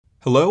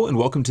Hello and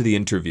welcome to The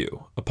Interview,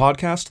 a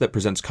podcast that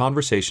presents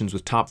conversations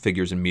with top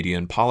figures in media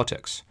and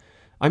politics.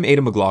 I'm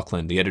Aidan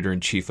McLaughlin, the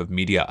editor-in-chief of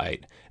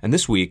Mediaite, and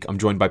this week I'm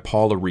joined by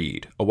Paula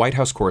Reid, a White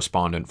House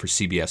correspondent for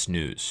CBS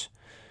News.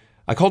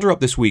 I called her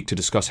up this week to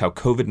discuss how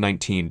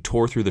COVID-19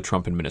 tore through the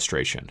Trump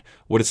administration,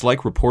 what it's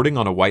like reporting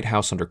on a White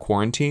House under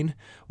quarantine,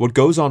 what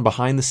goes on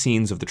behind the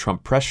scenes of the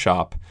Trump press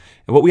shop,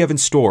 and what we have in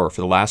store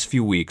for the last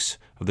few weeks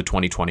of the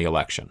 2020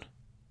 election.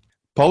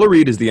 Paula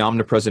Reid is the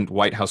omnipresent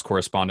White House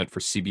correspondent for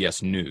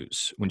CBS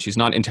News. When she's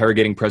not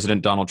interrogating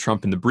President Donald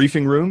Trump in the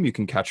briefing room, you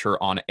can catch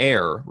her on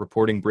air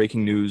reporting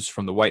breaking news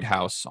from the White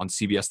House on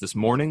CBS This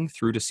Morning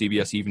through to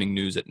CBS Evening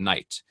News at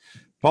night.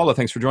 Paula,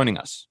 thanks for joining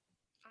us.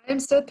 I'm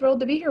so thrilled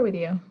to be here with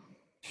you.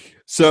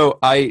 So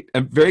I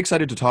am very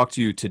excited to talk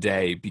to you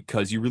today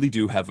because you really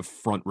do have a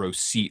front row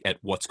seat at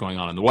what's going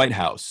on in the White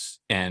House.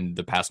 And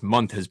the past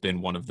month has been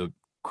one of the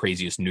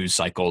craziest news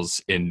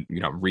cycles in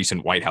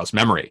recent White House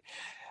memory.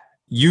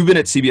 You've been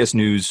at CBS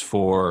News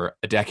for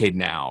a decade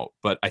now,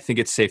 but I think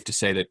it's safe to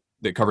say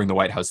that covering the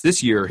White House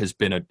this year has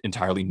been an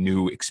entirely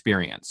new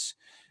experience.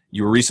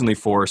 You were recently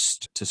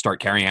forced to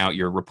start carrying out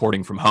your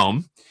reporting from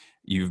home.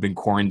 You've been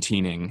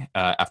quarantining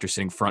after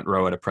sitting front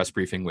row at a press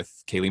briefing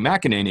with Kayleigh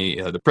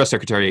McEnany, the press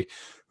secretary,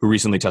 who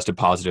recently tested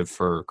positive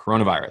for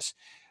coronavirus.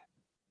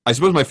 I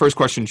suppose my first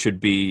question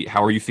should be,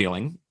 how are you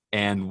feeling?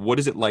 And what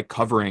is it like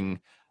covering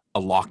a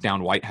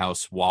lockdown White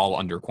House while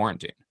under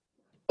quarantine?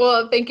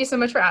 Well, thank you so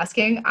much for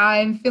asking.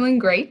 I'm feeling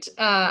great.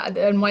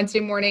 On Wednesday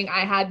morning,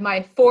 I had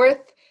my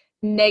fourth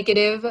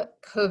negative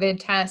COVID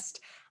test.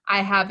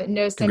 I have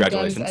no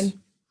symptoms. Congratulations.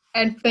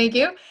 And thank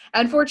you.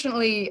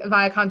 Unfortunately,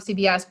 Viacom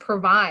CBS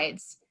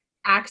provides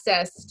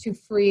access to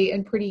free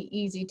and pretty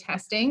easy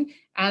testing.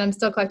 And I'm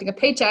still collecting a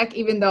paycheck,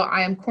 even though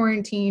I am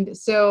quarantined.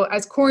 So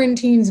as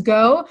quarantines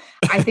go,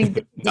 I think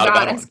it's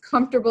about as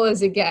comfortable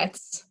as it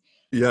gets.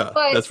 Yeah,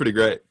 that's pretty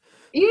great.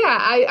 Yeah,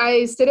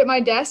 I sit at my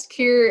desk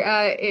here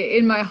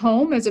in my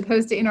home as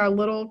opposed to in our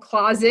little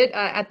closet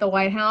at the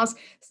White House,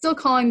 still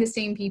calling the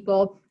same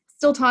people,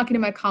 still talking to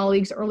my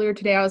colleagues. Earlier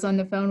today, I was on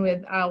the phone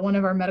with one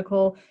of our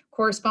medical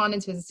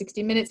correspondents with a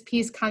 60 Minutes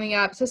piece coming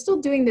up. So still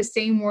doing the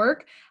same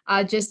work,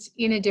 just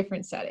in a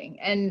different setting.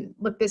 And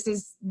look, this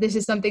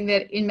is something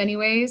that in many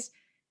ways,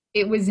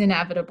 it was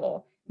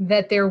inevitable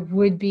that there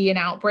would be an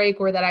outbreak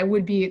or that I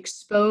would be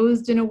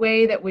exposed in a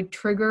way that would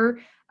trigger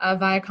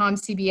Viacom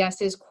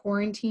CBS's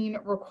quarantine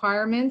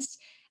requirements.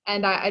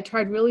 And I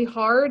tried really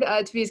hard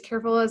to be as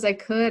careful as I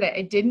could.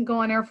 I didn't go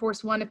on Air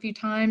Force One a few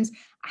times.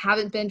 I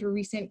haven't been to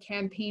recent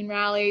campaign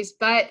rallies,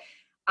 but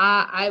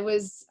I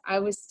was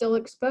still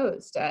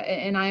exposed.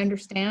 And I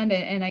understand,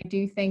 and I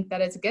do think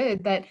that it's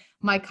good that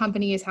my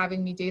company is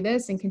having me do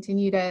this and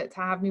continue to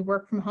have me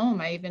work from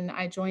home.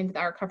 I joined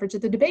our coverage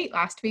of the debate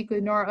last week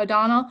with Norah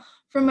O'Donnell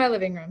from my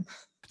living room.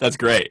 That's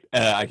great.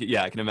 I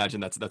can imagine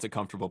that's a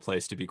comfortable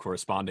place to be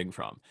corresponding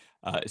from,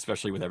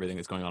 especially with everything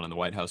that's going on in the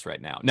White House right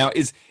now. Now,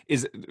 is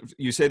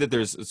you say that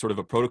there's sort of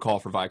a protocol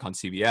for Viacom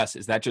CBS?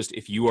 Is that just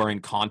if you are in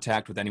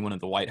contact with anyone at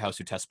the White House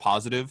who tests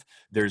positive,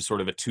 there's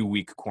sort of a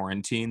 2-week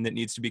quarantine that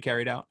needs to be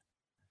carried out?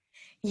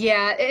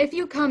 Yeah, if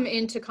you come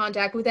into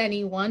contact with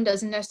anyone,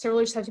 doesn't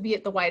necessarily just have to be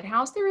at the White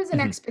House. There is an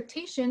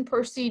expectation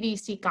per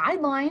CDC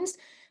guidelines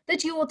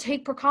that you will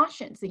take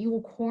precautions, that you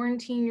will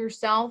quarantine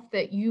yourself,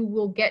 that you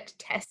will get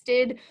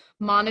tested,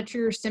 monitor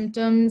your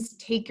symptoms,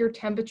 take your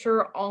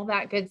temperature, all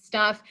that good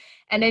stuff.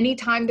 And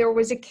anytime there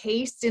was a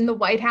case in the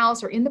White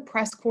House or in the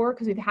press corps,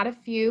 because we've had a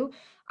few,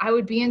 I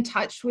would be in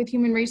touch with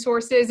human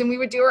resources and we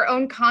would do our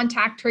own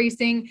contact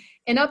tracing.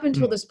 And up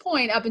until this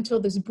point, up until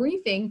this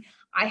briefing,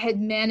 I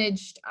had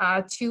managed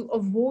to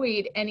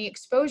avoid any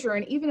exposure.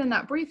 And even in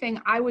that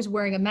briefing, I was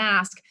wearing a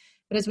mask.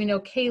 But as we know,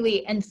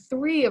 Kayleigh and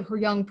 3 of her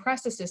young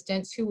press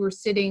assistants who were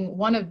sitting,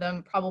 one of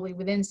them probably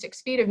within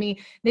 6 feet of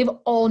me, they've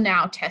all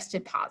now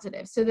tested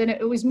positive. So then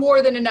it was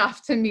more than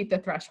enough to meet the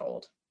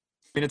threshold.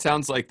 I mean, it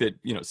sounds like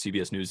that,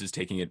 CBS News is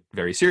taking it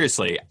very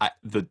seriously.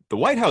 The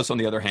White House, on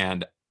the other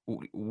hand,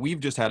 we've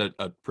just had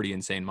a pretty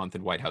insane month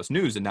in White House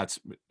news, and that's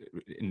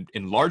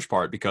in large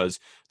part because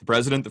the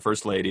president, the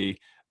first lady,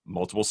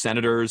 multiple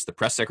senators, the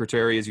press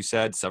secretary, as you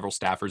said, several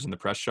staffers in the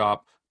press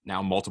shop, now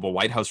multiple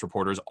White House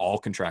reporters all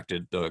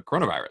contracted the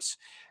coronavirus.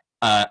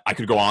 I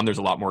could go on. There's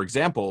a lot more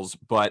examples,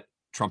 but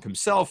Trump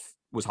himself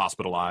was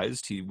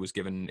hospitalized. He was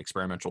given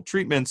experimental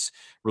treatments,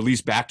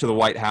 released back to the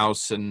White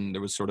House, and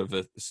there was sort of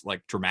this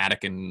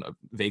dramatic and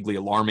vaguely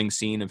alarming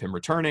scene of him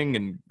returning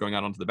and going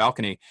out onto the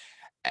balcony.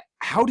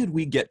 How did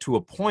we get to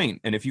a point,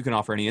 and if you can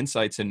offer any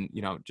insights and,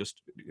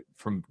 just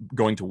from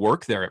going to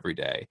work there every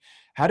day,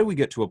 how do we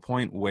get to a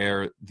point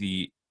where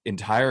the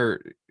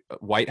entire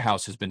White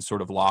House has been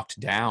sort of locked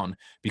down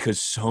because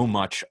so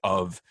much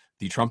of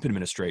the Trump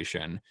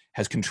administration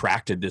has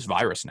contracted this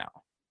virus now?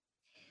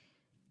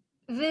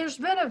 There's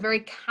been a very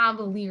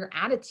cavalier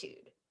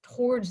attitude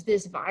towards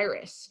this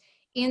virus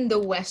in the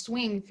West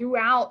Wing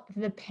throughout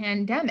the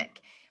pandemic.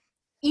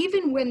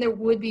 Even when there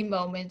would be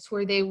moments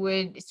where they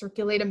would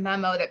circulate a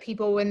memo that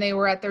people, when they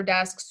were at their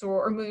desks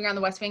or moving around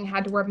the West Wing,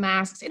 had to wear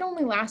masks, it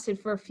only lasted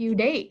for a few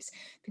days.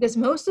 because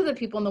most of the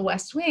people in the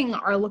West Wing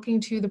are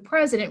looking to the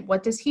president.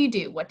 What does he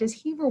do? What does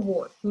he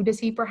reward? Who does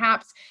he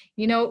perhaps,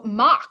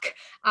 mock?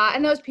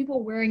 And those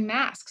people wearing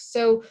masks.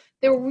 So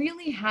there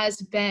really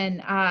has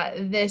been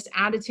this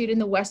attitude in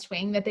the West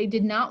Wing that they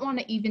did not want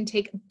to even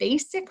take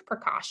basic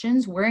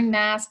precautions, wearing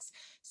masks,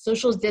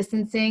 social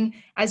distancing.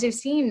 As you've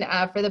seen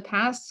for the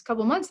past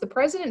couple months, the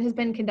president has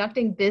been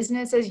conducting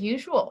business as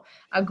usual,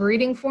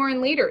 greeting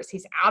foreign leaders.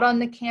 He's out on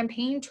the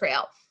campaign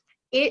trail.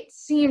 It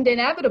seemed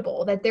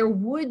inevitable that there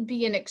would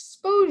be an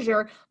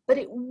exposure, but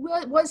it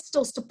was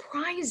still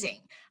surprising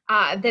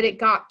that it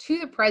got to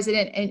the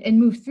president and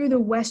moved through the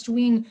West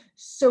Wing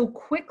so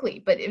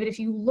quickly. But if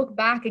you look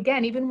back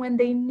again, even when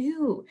they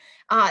knew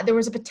there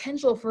was a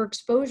potential for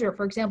exposure,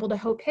 for example, to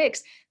Hope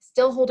Hicks,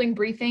 still holding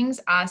briefings,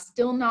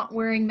 still not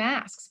wearing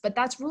masks. But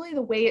that's really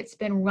the way it's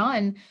been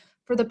run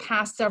for the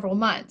past several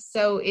months.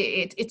 So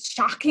it's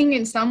shocking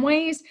in some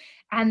ways.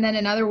 And then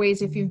in other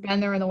ways, if you've been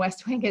there in the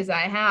West Wing, as I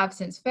have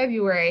since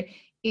February,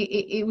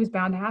 it was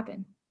bound to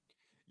happen.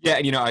 Yeah,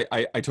 and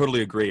I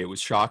totally agree. It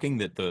was shocking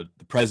that the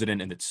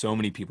president and that so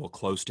many people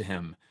close to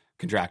him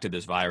contracted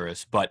this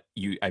virus. But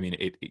you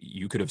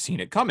could have seen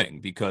it coming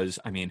because,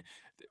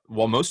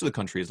 while most of the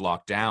country is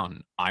locked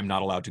down, I'm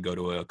not allowed to go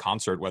to a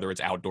concert, whether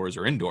it's outdoors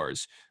or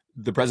indoors.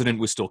 The president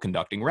was still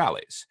conducting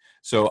rallies.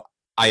 So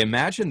I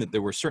imagine that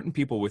there were certain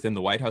people within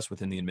the White House,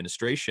 within the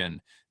administration,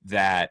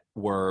 that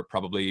were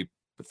probably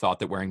thought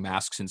that wearing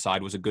masks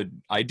inside was a good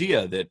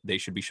idea, that they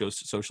should be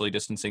socially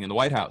distancing in the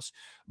White House,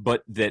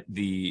 but that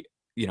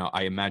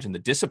I imagine the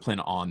discipline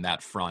on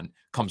that front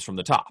comes from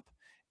the top.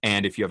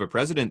 And if you have a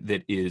president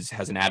that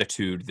has an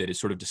attitude that is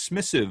sort of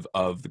dismissive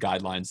of the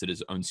guidelines that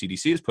his own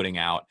CDC is putting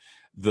out,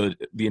 the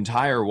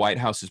entire White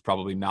House is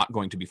probably not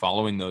going to be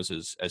following those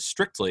as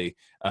strictly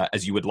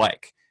as you would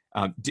like.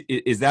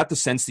 Is that the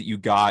sense that you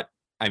got?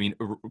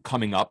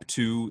 Coming up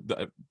to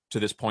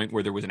this point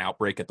where there was an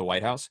outbreak at the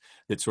White House,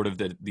 that sort of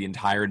the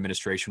entire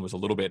administration was a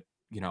little bit,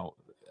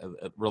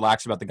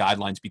 relaxed about the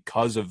guidelines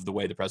because of the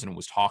way the president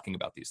was talking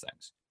about these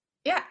things.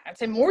 Yeah, I'd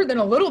say more than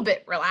a little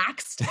bit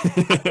relaxed.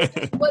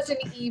 There wasn't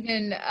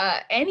even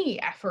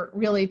any effort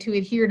really to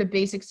adhere to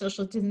basic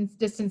social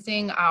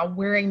distancing,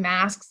 wearing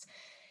masks.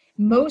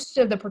 Most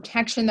of the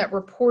protection that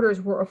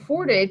reporters were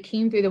afforded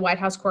came through the White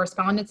House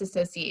Correspondents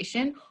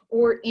Association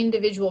or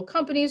individual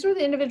companies or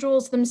the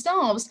individuals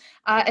themselves,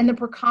 and the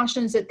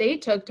precautions that they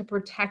took to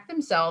protect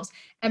themselves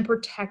and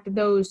protect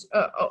those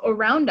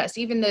around us.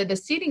 Even the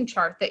seating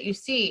chart that you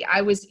see,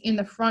 I was in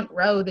the front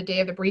row the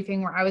day of the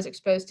briefing where I was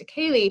exposed to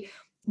Kayleigh,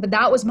 but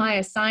that was my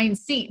assigned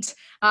seat.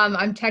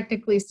 I'm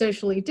technically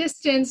socially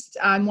distanced.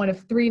 I'm one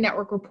of 3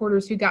 network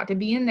reporters who got to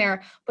be in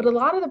there, but a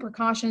lot of the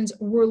precautions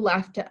were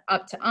left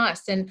up to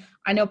us. And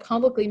I know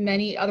publicly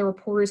many other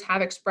reporters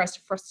have expressed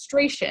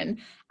frustration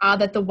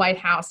that the White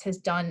House has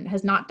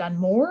not done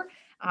more.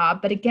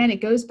 But again, it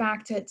goes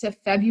back to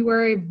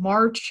February,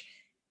 March.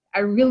 I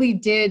really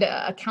did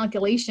a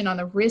calculation on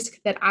the risk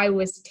that I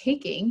was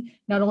taking,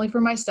 not only for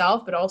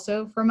myself, but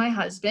also for my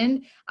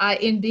husband,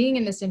 in being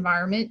in this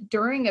environment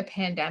during a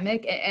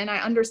pandemic. And I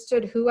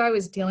understood who I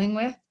was dealing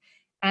with.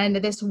 And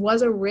this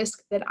was a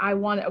risk that I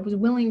was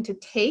willing to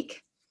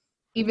take,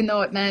 even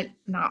though it meant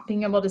not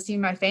being able to see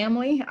my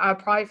family,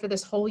 probably for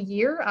this whole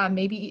year,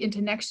 maybe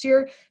into next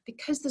year,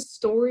 because the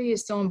story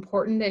is so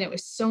important. And it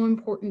was so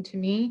important to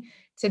me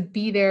to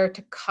be there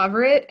to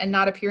cover it and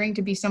not appearing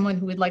to be someone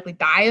who would likely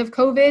die of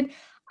COVID.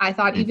 I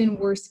thought even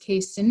worst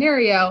case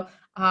scenario,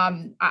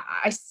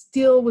 I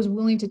still was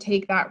willing to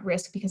take that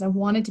risk because I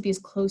wanted to be as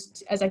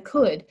close as I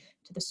could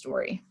to the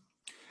story.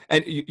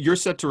 And you're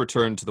set to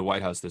return to the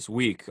White House this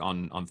week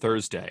on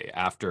Thursday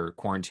after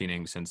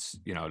quarantining since,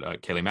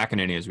 Kayleigh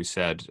McEnany, as we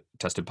said,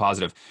 tested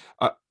positive.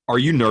 Are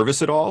you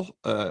nervous at all?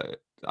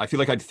 I feel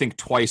like I'd think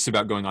twice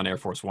about going on Air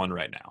Force One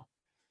right now.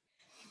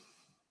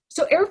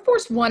 So Air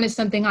Force One is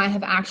something I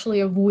have actually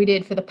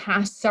avoided for the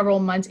past several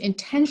months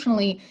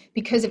intentionally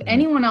because if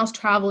anyone else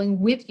traveling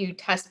with you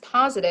tests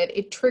positive,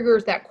 it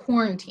triggers that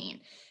quarantine.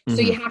 So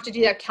you have to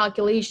do that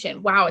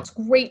calculation. Wow, it's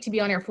great to be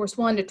on Air Force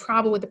One, to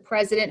travel with the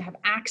president, have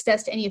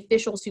access to any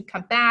officials who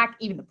come back.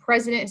 Even the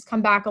president has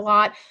come back a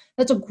lot.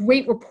 That's a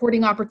great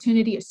reporting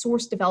opportunity, a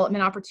source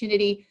development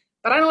opportunity.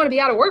 But I don't want to be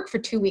out of work for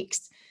 2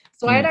 weeks.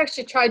 So I had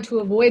actually tried to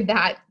avoid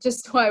that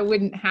just so I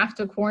wouldn't have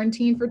to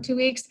quarantine for 2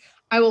 weeks.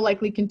 I will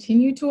likely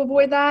continue to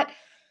avoid that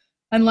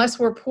unless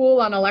we're pool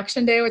on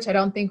election day, which I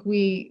don't think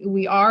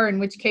we are, in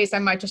which case I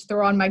might just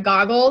throw on my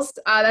goggles.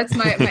 That's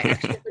my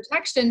extra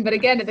protection. But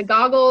again, the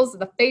goggles,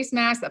 the face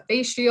mask, the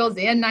face shields,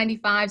 the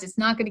N95s, it's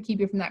not going to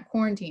keep you from that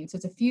quarantine. So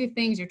it's a few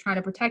things you're trying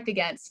to protect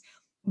against.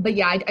 But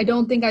yeah, I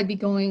don't think I'd be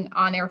going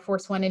on Air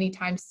Force One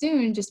anytime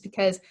soon just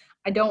because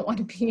I don't want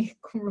to be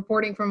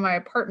reporting from my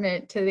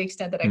apartment to the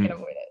extent that I can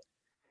avoid it.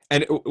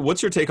 And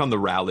what's your take on the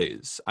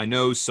rallies? I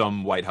know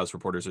some White House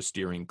reporters are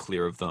steering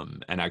clear of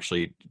them. And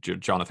actually,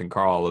 Jonathan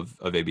Karl of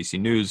ABC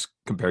News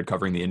compared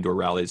covering the indoor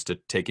rallies to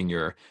taking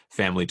your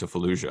family to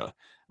Fallujah.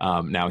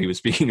 Now, he was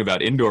speaking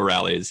about indoor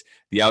rallies.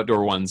 The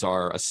outdoor ones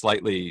are a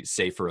slightly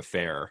safer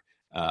affair.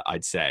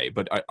 I'd say.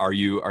 But are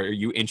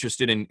you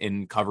interested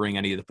in covering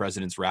any of the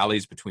president's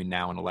rallies between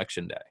now and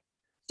Election Day?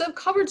 So I've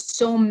covered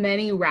so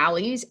many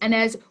rallies, and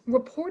as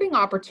reporting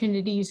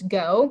opportunities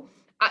go,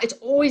 it's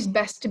always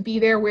best to be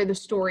there where the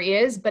story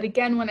is. But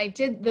again, when I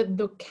did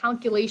the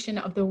calculation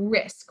of the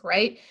risk,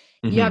 right?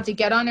 You Mm-hmm. have to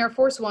get on Air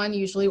Force One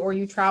usually, or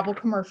you travel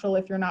commercial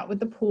if you're not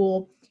with the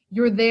pool.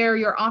 You're there,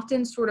 you're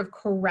often sort of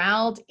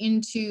corralled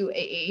into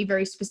a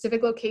very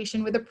specific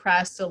location with the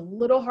press, so a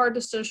little hard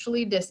to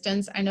socially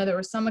distance. I know there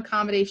were some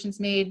accommodations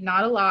made,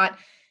 not a lot.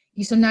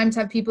 You sometimes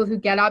have people who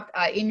get up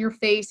in your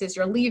face as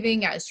you're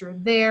leaving, as you're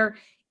there.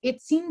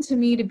 It seemed to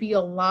me to be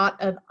a lot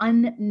of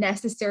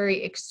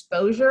unnecessary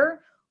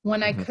exposure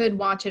when I Mm-hmm. could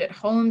watch it at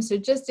home. So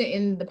just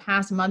in the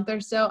past month or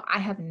so, I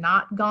have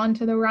not gone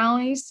to the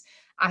rallies.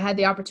 I had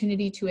the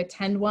opportunity to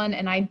attend one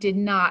and I did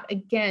not,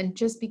 again,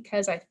 just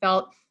because I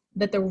felt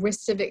that the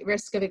risk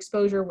of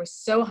exposure was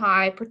so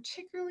high,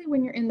 particularly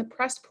when you're in the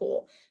press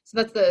pool. So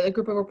that's the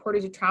group of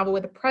reporters who travel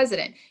with the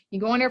president. You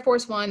go on Air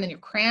Force One, then you're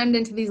crammed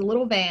into these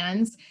little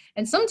vans,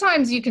 and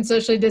sometimes you can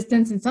socially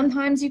distance and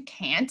sometimes you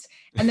can't.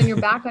 And then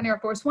you're back on Air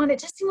Force One. It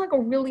just seemed like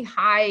a really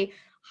high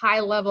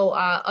level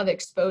of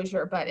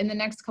exposure. But in the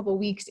next couple of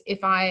weeks,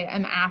 if I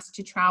am asked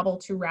to travel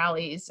to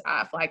rallies,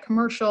 fly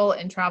commercial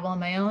and travel on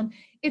my own,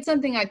 it's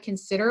something I'd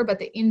consider. But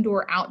the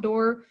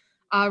indoor-outdoor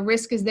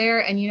risk is there.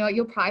 And you know,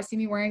 you'll probably see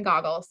me wearing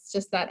goggles,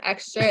 just that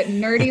extra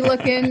nerdy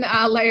looking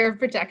layer of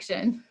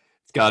protection.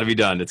 It's got to be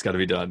done. It's got to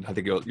be done. I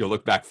think you'll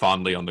look back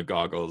fondly on the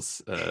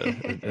goggles,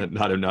 and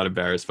not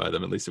embarrassed by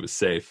them. At least it was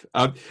safe.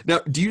 Now,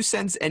 do you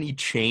sense any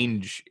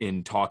change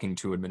in talking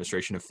to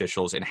administration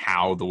officials and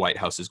how the White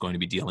House is going to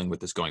be dealing with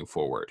this going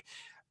forward?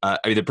 I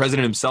mean, the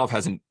president himself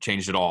hasn't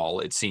changed at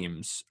all, it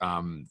seems,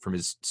 from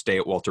his stay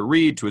at Walter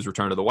Reed to his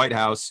return to the White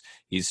House.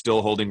 He's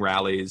still holding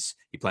rallies.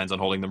 He plans on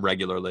holding them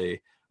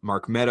regularly.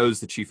 Mark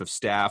Meadows, the chief of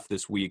staff,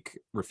 this week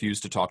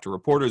refused to talk to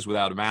reporters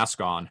without a mask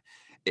on.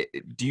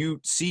 Do you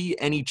see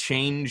any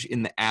change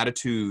in the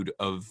attitude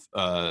of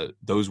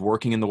those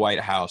working in the White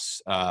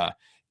House? I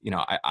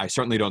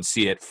certainly don't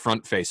see it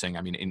front facing.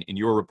 I mean, in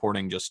your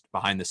reporting just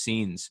behind the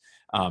scenes,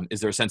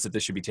 is there a sense that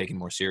this should be taken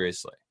more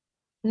seriously?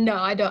 No,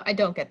 I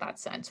don't get that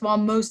sense. While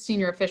most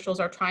senior officials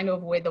are trying to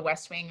avoid the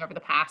West Wing over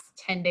the past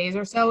 10 days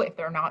or so, if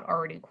they're not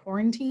already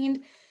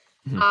quarantined,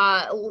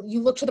 Mhm. you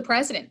look to the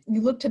president,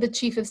 you look to the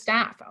chief of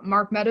staff.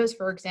 Mark Meadows,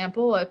 for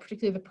example,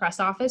 particularly the press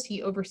office,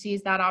 he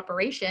oversees that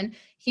operation.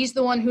 He's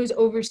the one who's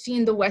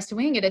overseen the West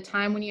Wing at a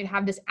time when you'd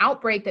have this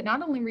outbreak that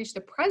not only reached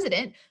the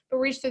president, but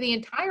reached through the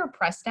entire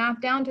press staff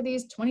down to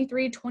these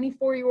 23,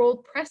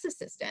 24-year-old press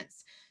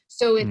assistants.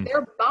 So if Mhm.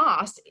 their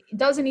boss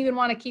doesn't even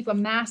want to keep a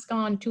mask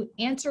on to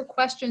answer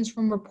questions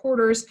from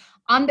reporters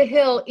on the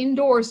Hill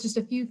indoors just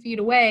a few feet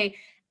away,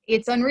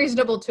 it's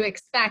unreasonable to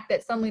expect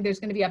that suddenly there's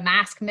going to be a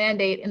mask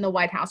mandate in the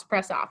White House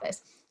press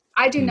office.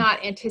 I do Mhm.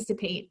 not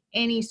anticipate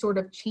any sort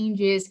of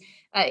changes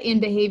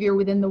in behavior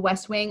within the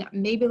West Wing.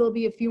 Maybe there'll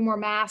be a few more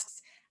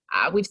masks.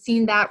 We've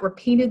seen that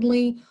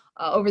repeatedly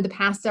over the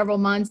past several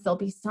months. There'll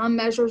be some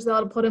measures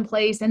they'll put in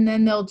place, and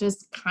then they'll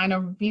just kind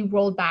of be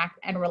rolled back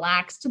and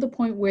relaxed to the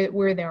point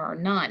where there are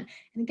none.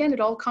 And again, it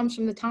all comes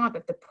from the top.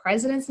 If the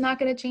president's not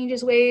going to change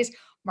his ways,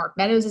 Mark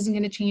Meadows isn't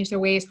going to change their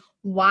ways,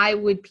 why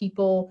would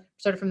people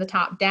sort of from the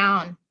top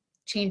down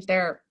change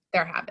their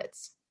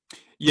habits?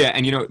 Yeah,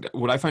 and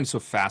what I find so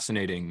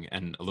fascinating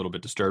and a little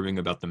bit disturbing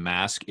about the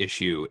mask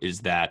issue is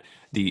that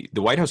the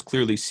White House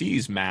clearly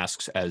sees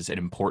masks as an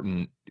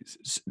important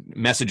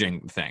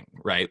messaging thing,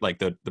 right? Like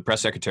the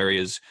press secretary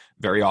is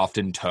very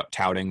often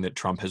touting that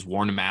Trump has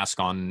worn a mask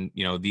on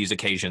these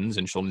occasions,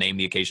 and she'll name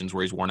the occasions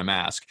where he's worn a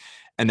mask,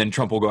 and then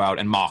Trump will go out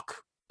and mock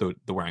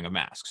the wearing of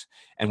masks.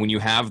 And when you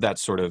have that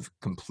sort of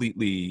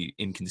completely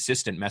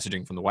inconsistent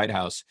messaging from the White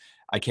House,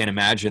 I can't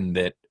imagine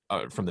that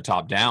from the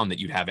top down that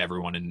you'd have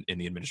everyone in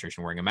the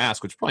administration wearing a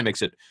mask, which probably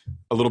makes it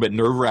a little bit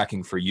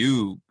nerve-wracking for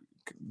you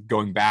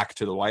going back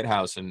to the White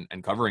House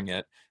and covering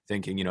it,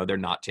 thinking, they're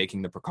not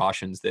taking the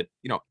precautions that,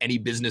 any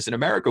business in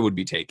America would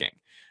be taking.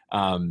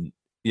 I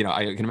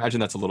can imagine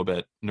that's a little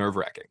bit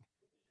nerve-wracking.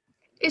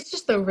 It's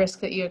just the risk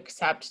that you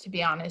accept, to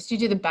be honest. You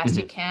do the best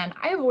you Mhm. can.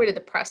 I avoided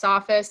the press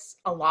office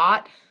a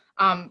lot,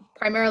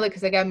 primarily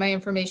because I get my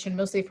information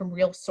mostly from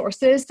real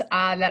sources that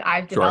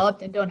I've Sure.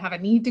 developed and don't have a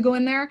need to go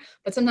in there.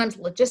 But sometimes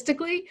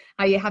logistically,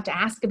 you have to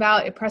ask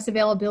about press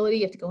availability.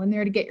 You have to go in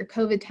there to get your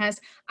COVID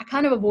test. I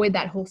kind of avoid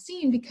that whole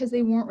scene because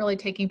they weren't really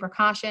taking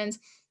precautions.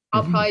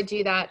 I'll Mhm. probably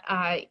do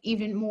that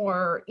even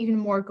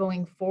more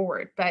going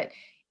forward. But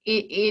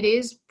it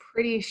is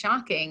pretty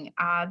shocking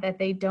that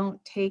they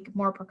don't take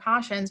more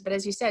precautions. But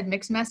as you said,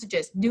 mixed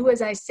messages. Do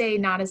as I say,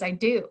 not as I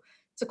do.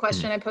 It's a Mhm.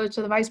 question I posed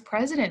to the vice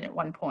president at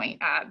one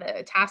point.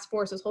 The task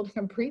force was holding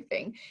a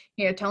briefing,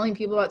 telling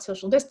people about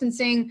social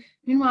distancing.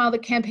 Meanwhile, the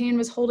campaign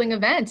was holding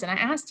events. And I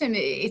asked him,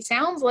 it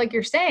sounds like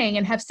you're saying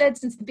and have said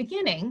since the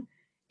beginning,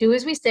 do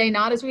as we say,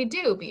 not as we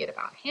do, be it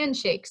about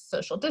handshakes,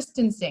 social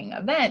distancing,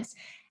 events.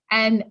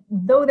 And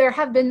though there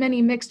have been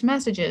many mixed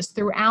messages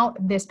throughout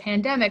this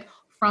pandemic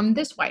from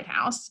this White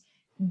House,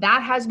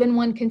 that has been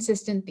one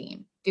consistent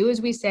theme. do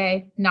as we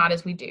say, not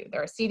as we do.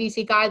 There are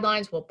CDC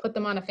guidelines. We'll put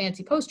them on a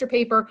fancy poster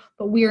paper,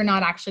 but we are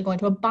not actually going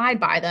to abide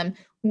by them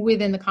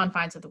within the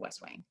confines of the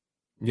West Wing.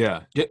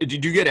 Yeah.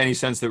 Did you get any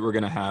sense that we're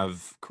going to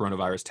have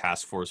coronavirus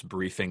task force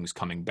briefings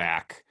coming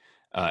back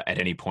at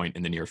any point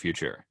in the near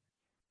future?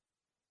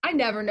 I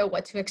never know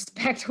what to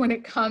expect when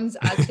it comes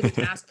to the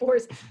task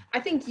force. I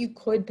think you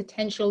could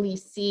potentially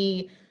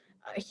see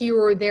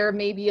here or there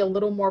maybe a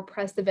little more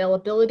press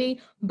availability,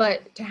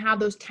 but to have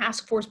those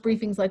task force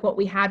briefings like what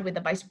we had with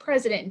the vice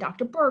president and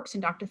Dr. Birx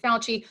and Dr.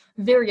 Fauci,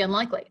 very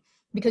unlikely,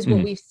 because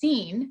what we've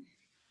seen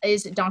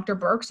is Dr.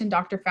 Birx and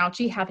Dr.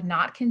 Fauci have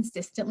not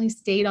consistently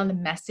stayed on the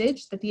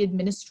message that the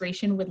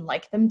administration would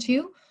like them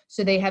to.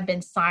 So they have been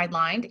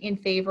sidelined in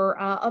favor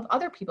of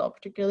other people,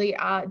 particularly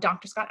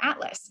Dr. Scott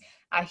Atlas.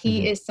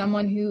 He is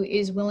someone who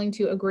is willing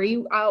to agree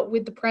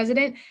with the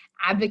president,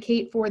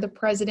 advocate for the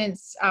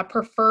president's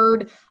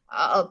preferred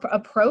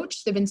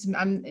approach. There've been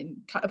some,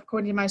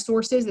 according to my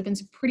sources, there've been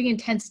some pretty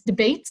intense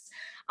debates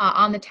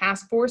on the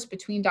task force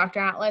between Dr.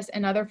 Atlas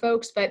and other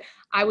folks, but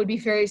I would be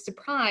very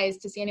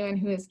surprised to see anyone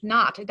who is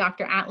not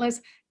Dr. Atlas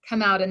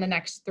come out in the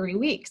next 3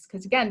 weeks.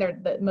 Because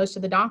again, most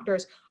of the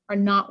doctors are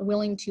not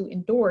willing to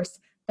endorse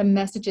the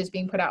messages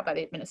being put out by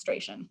the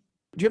administration.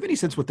 Do you have any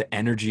sense what the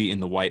energy in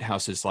the White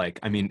House is like?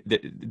 I mean,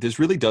 this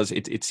really does.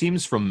 It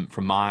seems from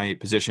my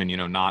position,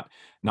 not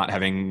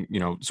having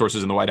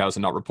sources in the White House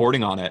and not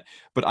reporting on it,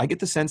 but I get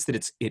the sense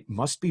that it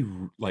must be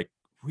like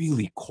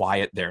really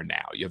quiet there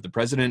now. You have the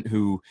president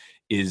who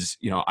is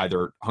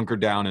either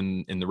hunkered down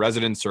in the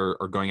residence or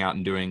going out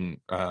and doing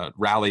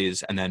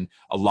rallies, and then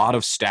a lot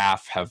of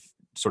staff have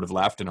sort of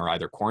left and are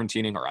either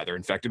quarantining or either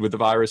infected with the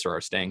virus or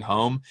are staying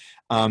home.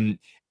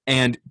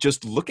 And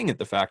just looking at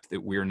the fact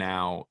that we're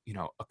now,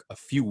 a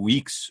few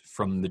weeks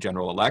from the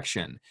general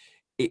election,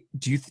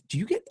 do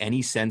you get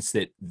any sense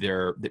that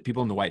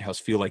people in the White House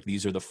feel like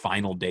these are the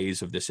final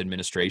days of this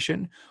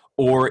administration,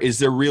 or is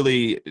there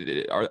really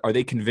are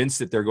they convinced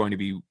that they're going to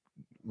be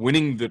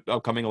winning the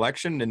upcoming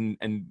election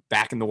and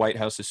back in the White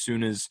House as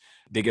soon as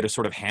they get a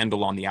sort of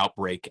handle on the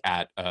outbreak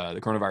the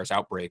coronavirus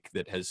outbreak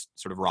that has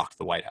sort of rocked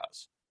the White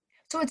House?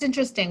 So it's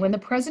interesting. When the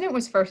president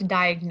was first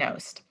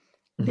diagnosed,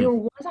 there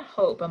was a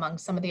hope among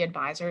some of the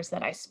advisors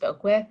that I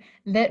spoke with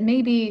that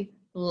maybe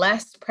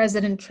less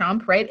President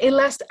Trump, right? A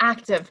less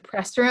active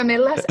press room, a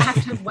less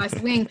active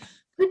West Wing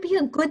would be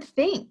a good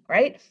thing,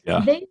 right?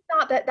 Yeah. They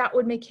thought that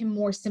would make him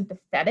more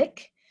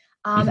sympathetic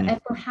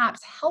and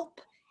perhaps help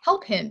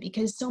him,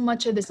 because so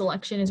much of this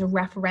election is a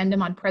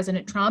referendum on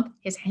President Trump,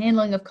 his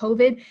handling of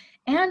COVID,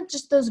 and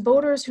just those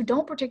voters who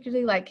don't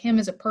particularly like him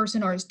as a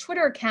person or his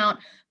Twitter account,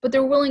 but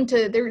they're willing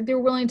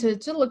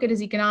to look at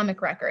his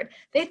economic record.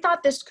 They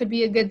thought this could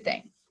be a good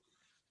thing,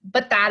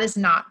 but that is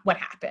not what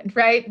happened,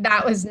 right?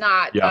 That was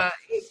not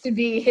to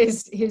be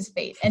his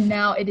fate. And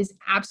now it is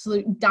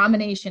absolute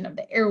domination of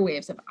the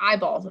airwaves, of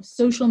eyeballs, of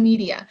social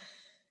media.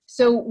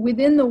 So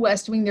within the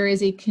West Wing, there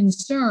is a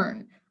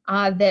concern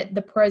that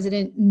the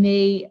president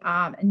may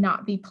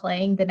not be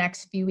playing the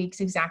next few weeks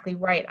exactly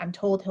right. I'm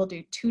told he'll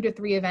do 2 to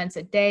 3 events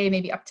a day,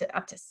 maybe up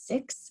to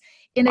 6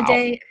 in a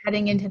day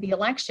heading into the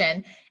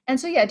election. And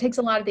so, it takes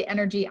a lot of the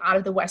energy out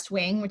of the West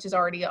Wing, which is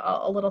already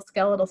a little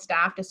skeletal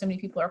staffed as so many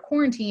people are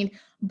quarantined.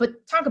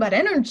 But talk about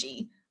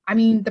energy. I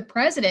mean, the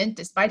president,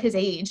 despite his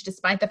age,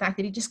 despite the fact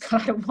that he just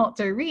got out of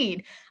Walter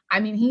Reed, I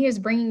mean, he is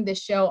bringing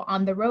this show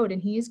on the road,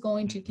 and he is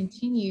going to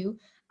continue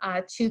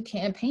to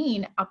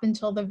campaign up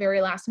until the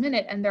very last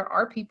minute. And there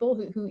are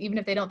people who, even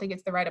if they don't think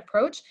it's the right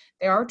approach,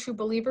 they are true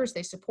believers.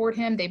 They support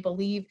him. They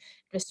believe,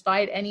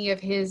 despite any of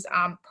his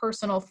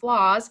personal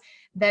flaws,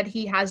 that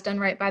he has done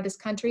right by this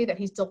country, that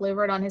he's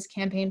delivered on his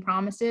campaign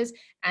promises,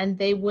 and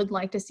they would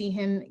like to see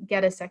him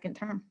get a second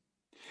term.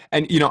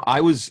 And,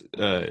 I was,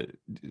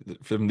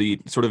 from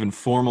the sort of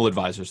informal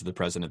advisors of the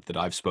president that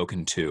I've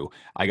spoken to,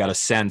 I got a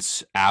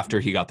sense after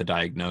he got the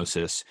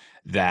diagnosis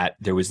that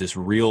there was this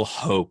real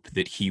hope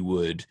that he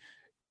would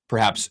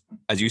perhaps,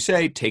 as you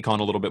say, take on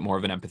a little bit more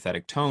of an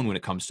empathetic tone when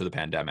it comes to the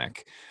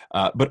pandemic,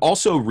 but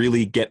also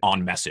really get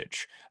on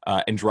message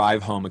and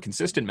drive home a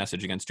consistent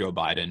message against Joe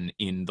Biden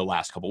in the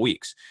last couple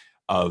weeks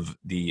of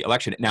the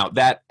election. Now,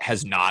 that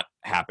has not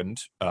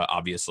happened,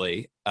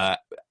 obviously.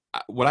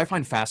 What I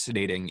find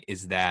fascinating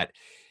is that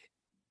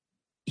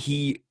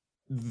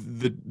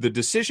the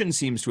decision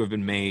seems to have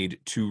been made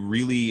to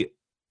really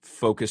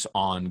focus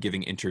on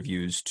giving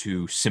interviews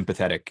to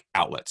sympathetic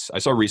outlets. I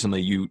saw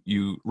recently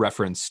you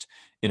referenced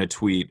in a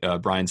tweet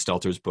Brian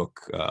Stelter's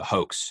book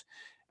Hoax,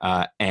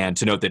 and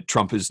to note that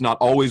Trump is not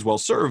always well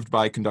served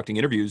by conducting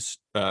interviews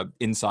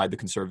inside the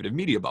conservative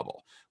media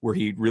bubble, where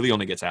he really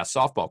only gets asked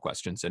softball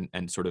questions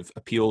and sort of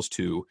appeals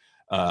to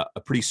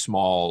a pretty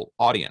small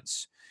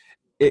audience.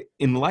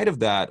 In light of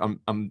that,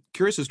 I'm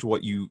curious as to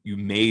what you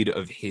made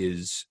of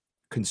his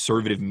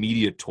conservative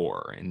media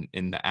tour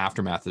in the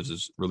aftermath of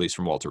his release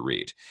from Walter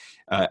Reed.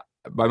 By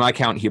my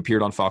count, he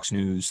appeared on Fox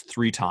News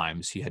 3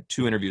 times. He had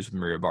 2 interviews with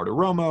Maria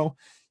Bartiromo.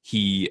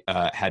 He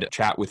had a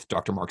chat with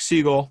Dr. Mark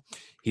Siegel.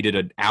 He did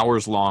an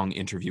hours-long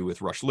interview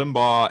with Rush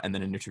Limbaugh and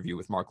then an interview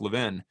with Mark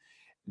Levin.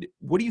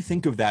 What do you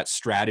think of that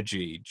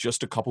strategy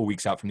just a couple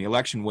weeks out from the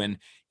election when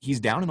he's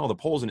down in all the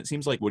polls? And it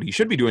seems like what he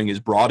should be doing is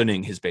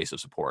broadening his base of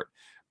support.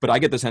 But I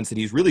get the sense that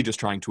he's really just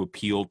trying to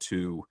appeal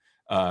to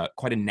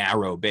quite a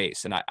narrow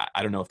base. And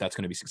I don't know if that's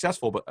going to be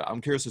successful, but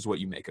I'm curious as to what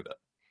you make of it.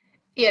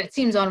 Yeah, it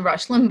seems on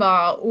Rush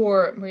Limbaugh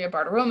or Maria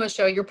Bartiromo's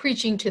show, you're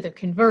preaching to the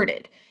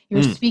converted.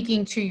 You're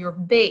speaking to your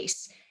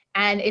base.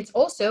 And it's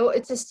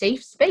a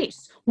safe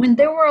space. When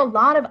there were a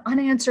lot of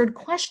unanswered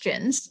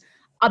questions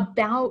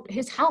about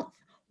his health,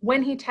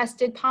 when he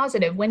tested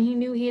positive, when he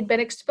knew he had been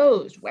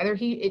exposed,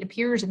 it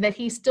appears that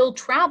he still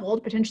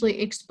traveled,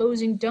 potentially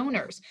exposing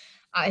donors.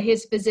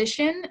 His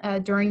physician,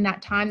 during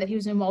that time that he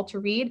was in Walter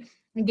Reed,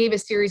 gave a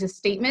series of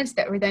statements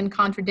that were then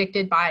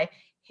contradicted by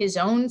his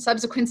own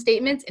subsequent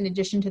statements, in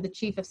addition to the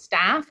chief of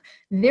staff.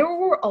 There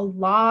were a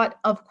lot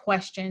of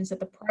questions that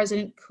the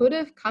president could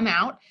have come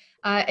out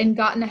and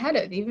gotten ahead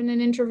of, even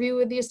an interview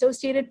with the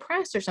Associated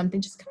Press or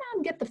something. Just come out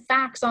and get the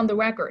facts on the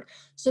record.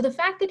 So the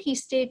fact that he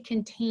stayed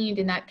contained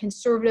in that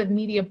conservative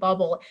media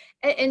bubble,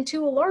 and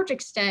to a large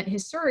extent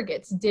his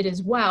surrogates did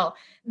as well,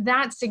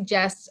 that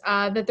suggests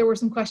that there were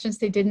some questions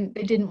they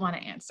didn't want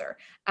to answer,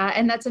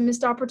 and that's a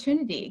missed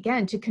opportunity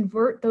again to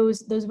convert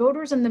those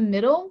voters in the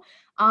middle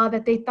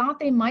that they thought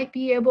they might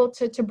be able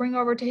to bring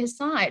over to his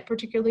side,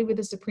 particularly with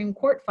the Supreme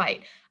Court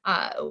fight.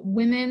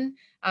 Women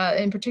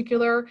in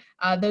particular,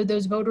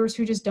 those voters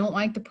who just don't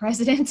like the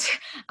president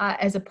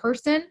as a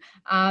person,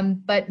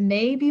 but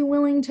may be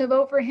willing to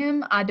vote for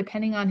him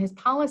depending on his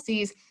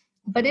policies.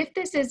 But if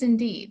this is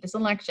indeed, this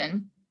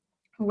election,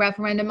 a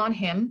referendum on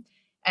him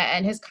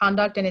and his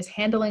conduct and his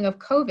handling of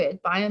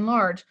COVID, by and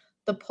large,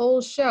 the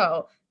polls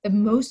show that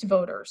most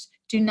voters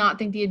do not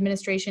think the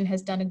administration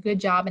has done a good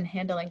job in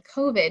handling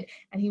COVID,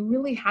 and he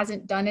really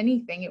hasn't done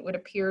anything, it would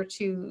appear,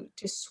 to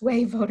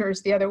sway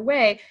voters the other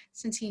way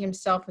since he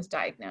himself was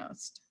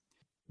diagnosed.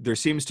 There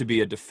seems to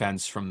be a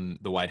defense from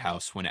the White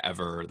House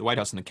whenever the White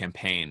House and the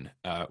campaign,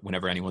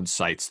 whenever anyone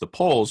cites the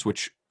polls,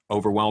 which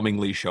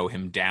overwhelmingly show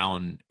him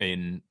down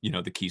in,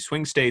 the key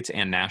swing states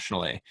and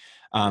nationally,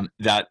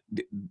 that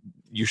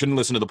you shouldn't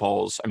listen to the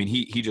polls. I mean,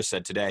 he just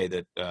said today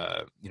that,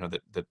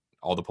 that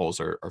all the polls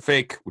are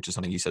fake, which is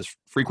something he says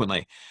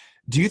frequently.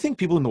 Do you think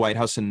people in the White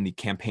House and the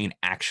campaign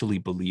actually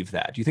believe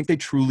that? Do you think they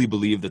truly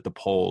believe that the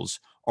polls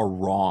are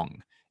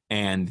wrong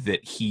and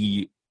that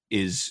he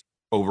is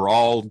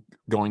overall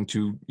going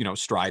to,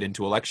 stride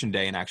into election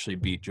day and actually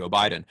beat Joe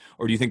Biden?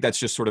 Or do you think that's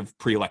just sort of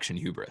pre-election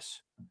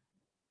hubris?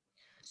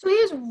 So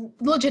he has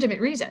legitimate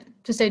reason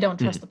to say don't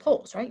trust the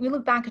polls, right? We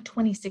look back at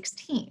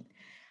 2016,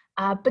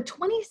 but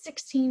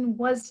 2016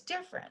 was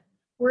different.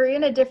 We're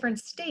in a different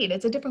state.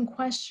 It's a different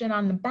question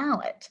on the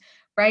ballot,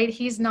 right?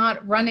 He's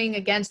not running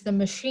against the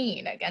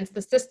machine, against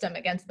the system,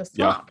 against the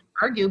swamp.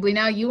 Yeah. Arguably,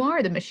 now you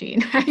are the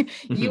machine, right?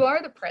 You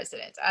are the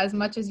president. As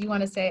much as you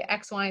want to say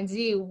X, Y, and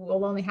Z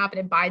will only happen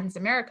in Biden's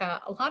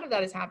America, a lot of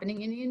that is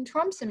happening in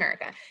Trump's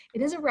America.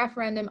 It is a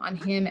referendum on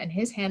him and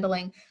his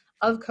handling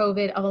of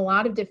COVID, of a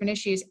lot of different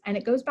issues, and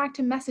it goes back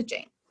to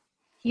messaging.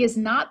 He has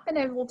not been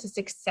able to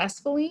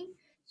successfully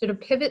sort of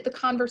pivot the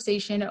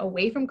conversation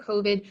away from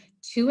COVID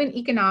to an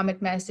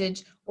economic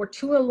message or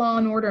to a law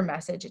and order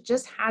message. It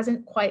just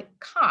hasn't quite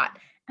caught.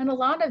 And a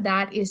lot of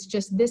that is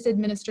just this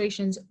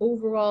administration's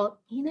overall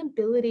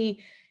inability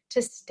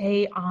to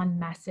stay on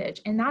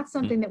message. And that's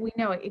something that we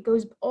know. It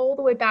goes all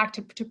the way back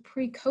to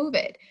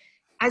pre-COVID.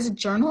 As a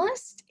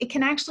journalist, it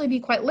can actually be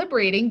quite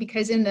liberating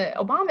because in the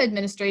Obama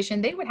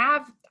administration, they would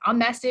have a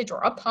message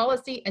or a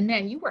policy, and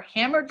then you were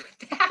hammered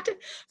with that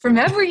from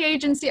every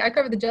agency. I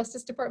covered the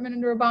Justice Department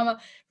under Obama.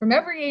 From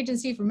every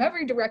agency, from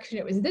every direction,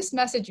 it was this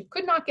message. You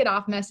could not get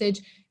off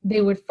message.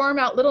 They would farm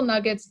out little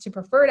nuggets to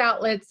preferred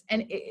outlets,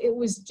 and it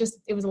was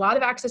a lot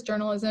of access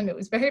journalism. It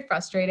was very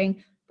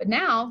frustrating. But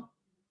now,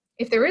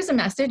 if there is a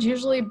message,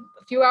 usually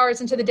a few hours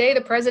into the day,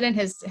 the president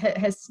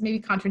has maybe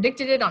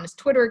contradicted it on his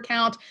Twitter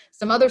account.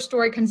 Some other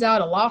story comes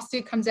out, a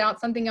lawsuit comes out,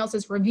 something else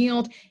is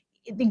revealed.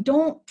 They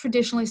don't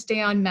traditionally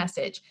stay on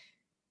message.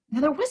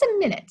 Now, there was a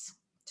minute,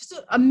 just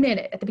a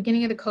minute at the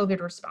beginning of the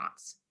COVID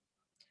response,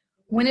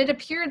 when it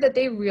appeared that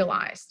they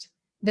realized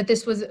that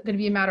this was going to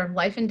be a matter of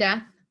life and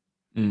death,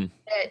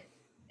 that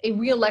a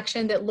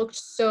re-election that looked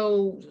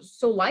so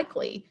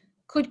likely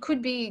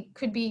could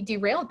be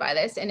derailed by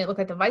this, and it looked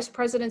like the vice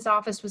president's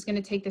office was going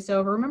to take this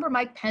over. Remember,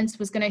 Mike Pence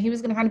was going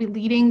to kind of be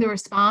leading the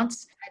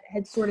response.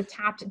 Had sort of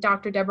tapped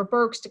Dr. Deborah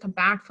Birx to come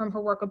back from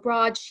her work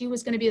abroad. She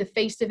was going to be the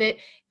face of it.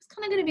 It was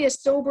kind of going to be a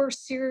sober,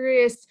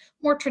 serious,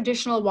 more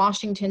traditional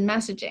Washington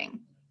messaging.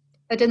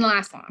 That didn't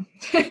last long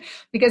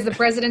because the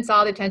president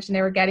saw the attention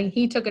they were getting.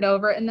 He took it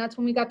over, and that's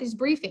when we got these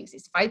briefings,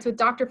 these fights with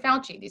Dr.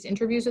 Fauci, these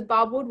interviews with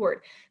Bob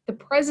Woodward. The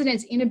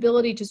president's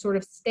inability to sort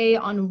of stay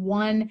on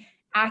one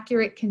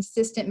accurate,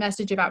 consistent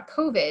message about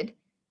COVID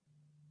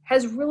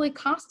has really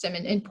cost him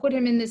and put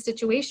him in this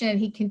situation. And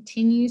he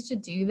continues to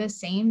do the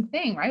same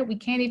thing, right? We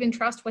can't even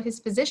trust what his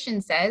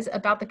physician says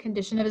about the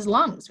condition of his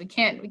lungs. We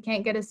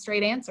can't get a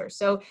straight answer.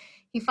 So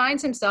he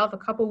finds himself a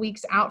couple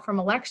weeks out from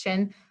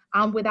election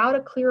without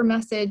a clear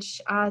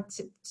message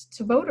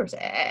to voters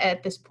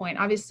at this point.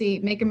 Obviously,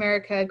 make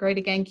America great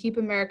again, keep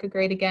America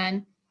great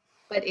again.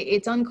 But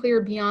it's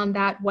unclear beyond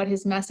that what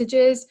his message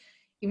is.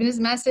 Even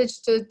his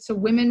message to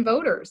women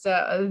voters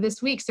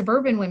this week,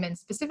 suburban women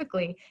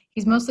specifically,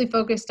 he's mostly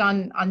focused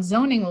on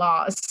zoning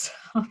laws,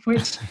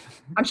 which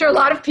I'm sure a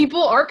lot of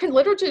people are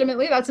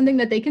legitimately, that's something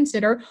that they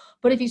consider.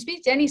 But if you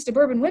speak to any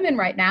suburban women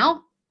right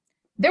now,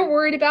 they're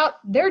worried about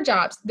their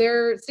jobs,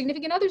 their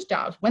significant others'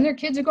 jobs, when their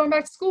kids are going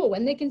back to school,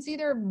 when they can see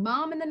their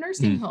mom in the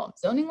nursing home.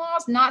 Zoning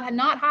laws, not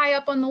high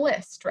up on the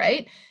list,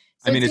 right?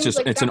 So I mean,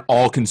 it's an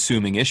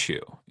all-consuming issue.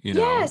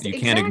 Yes, you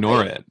can't exactly.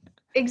 ignore it.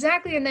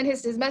 Exactly. And then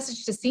his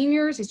message to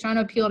seniors, he's trying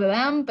to appeal to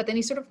them, but then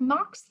he sort of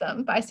mocks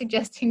them by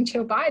suggesting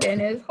Joe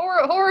Biden is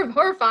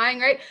horrifying,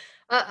 right?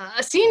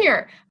 A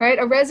senior, right?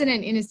 A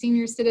resident in a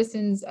senior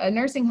citizens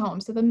nursing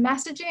home. So the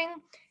messaging,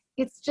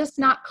 it's just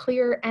not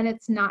clear and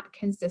it's not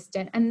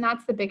consistent. And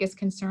that's the biggest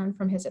concern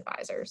from his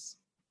advisors.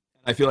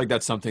 I feel like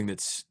that's something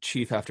that's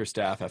chief of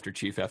staff after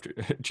chief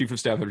of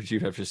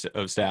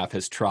staff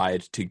has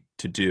tried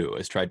to do,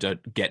 has tried to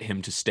get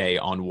him to stay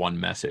on one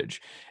message.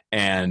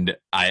 And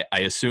I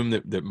assume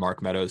that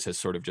Mark Meadows has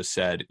sort of just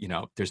said,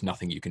 there's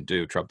nothing you can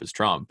do. Trump is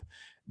Trump.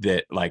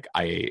 That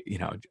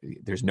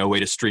there's no way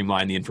to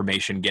streamline the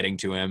information getting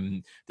to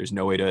him. There's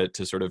no way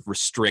to sort of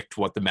restrict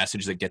what the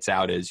message that gets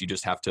out is. You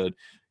just have to,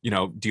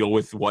 deal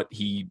with what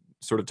he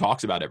sort of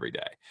talks about every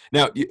day.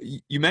 Now,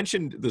 you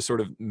mentioned the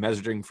sort of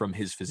messaging from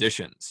his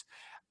physicians.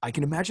 I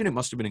can imagine it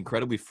must have been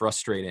incredibly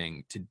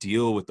frustrating to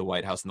deal with the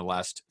White House in the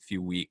last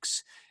few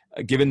weeks,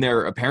 given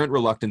their apparent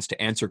reluctance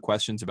to answer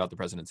questions about the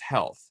president's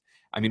health.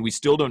 I mean, we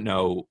still don't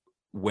know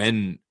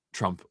when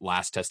Trump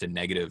last tested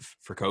negative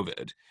for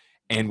COVID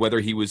and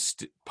whether he was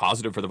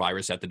positive for the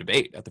virus at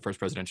the first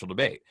presidential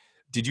debate.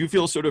 Did you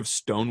feel sort of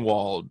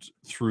stonewalled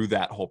through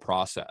that whole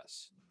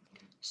process?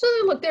 So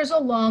look, there's a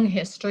long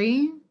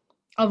history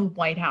of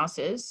White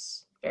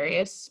Houses,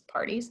 various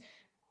parties,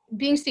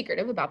 being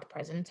secretive about the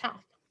president's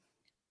health.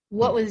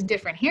 What was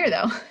different here,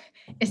 though,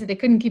 is that they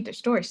couldn't keep their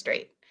story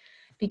straight,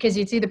 because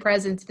you'd see the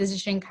president's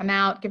physician come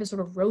out, give a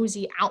sort of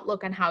rosy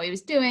outlook on how he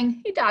was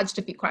doing. He dodged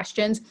a few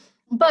questions,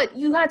 but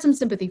you had some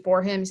sympathy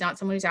for him. He's not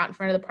someone who's out in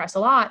front of the press a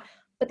lot.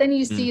 But then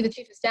you see the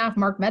chief of staff,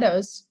 Mark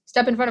Meadows,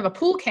 step in front of a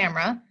pool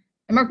camera.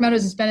 And Mark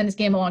Meadows has been in this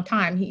game a long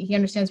time. He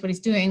understands what he's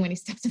doing when he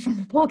steps in front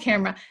of a pool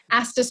camera,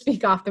 asks to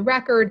speak off the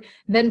record,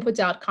 then puts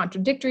out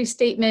contradictory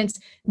statements.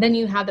 Then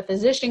you have the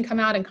physician come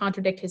out and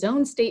contradict his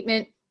own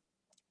statement.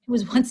 It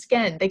was, once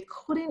again, they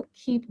couldn't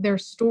keep their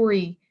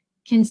story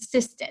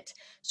consistent.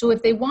 So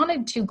if they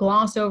wanted to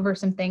gloss over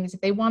some things,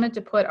 if they wanted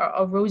to put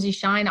a rosy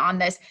shine on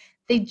this,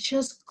 they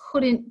just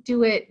couldn't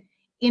do it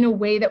in a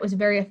way that was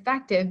very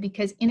effective,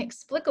 because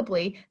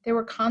inexplicably, they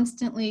were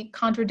constantly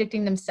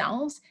contradicting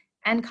themselves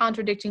and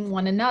contradicting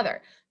one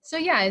another. So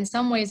yeah, in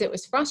some ways it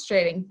was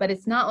frustrating, but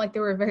it's not like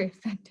they were very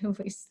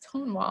effectively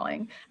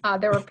stonewalling.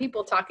 There were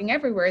people talking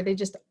everywhere. They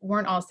just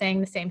weren't all saying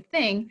the same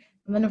thing.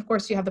 And then, of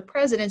course, you have the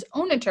president's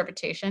own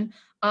interpretation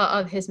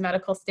of his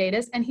medical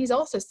status. And he's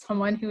also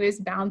someone who is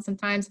bound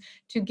sometimes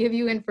to give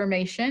you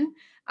information.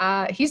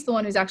 He's the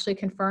one who's actually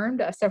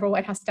confirmed several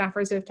White House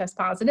staffers who have tested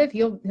positive.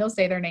 He'll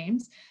say their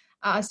names.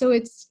 So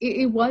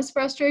it was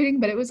frustrating,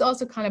 but it was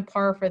also kind of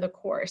par for the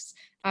course.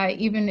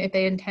 Even if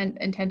they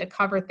intend to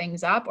cover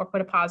things up or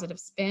put a positive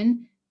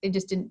spin, they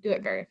just didn't do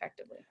it very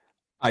effectively.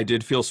 I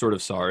did feel sort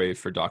of sorry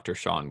for Dr.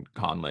 Sean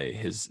Conley,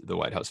 the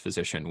White House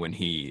physician, when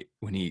he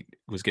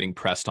was getting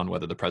pressed on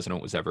whether the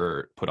president was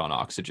ever put on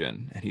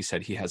oxygen, and he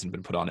said he hasn't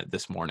been put on it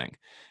this morning,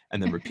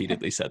 and then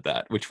repeatedly said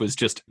that, which was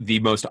just the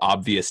most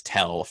obvious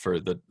tell for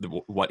the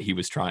what he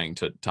was trying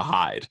to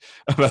hide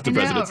about the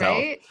president's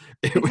health.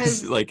 It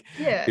was like,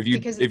 if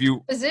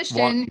you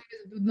physician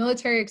with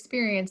military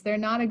experience, they're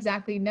not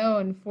exactly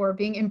known for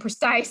being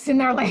imprecise in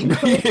their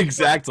language.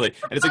 Exactly,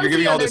 and it's like you're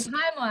giving all this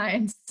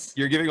timelines.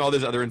 You're giving all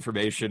this other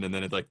information, and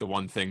then it's like the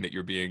one thing that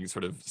you're being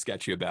sort of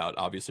sketchy about.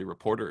 Obviously,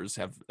 reporters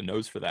have a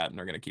nose for that and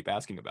are going to keep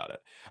asking about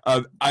it.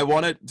 I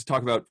wanted to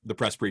talk about the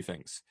press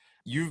briefings.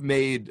 You've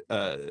made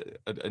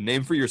a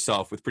name for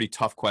yourself with pretty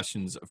tough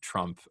questions of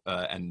Trump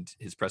and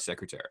his press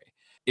secretary.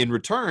 In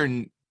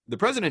return, the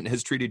president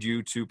has treated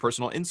you to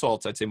personal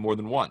insults, I'd say more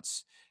than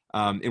once.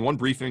 In one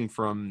briefing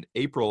from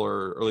April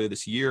or earlier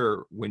this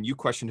year, when you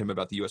questioned him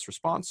about the U.S.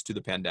 response to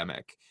the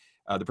pandemic,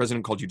 the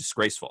president called you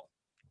disgraceful.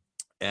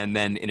 And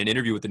then in an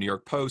interview with the New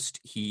York Post,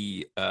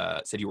 he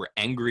said you were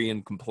angry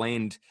and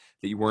complained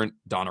that you weren't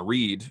Donna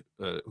Reed,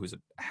 who's a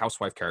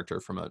housewife character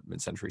from a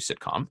mid-century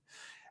sitcom.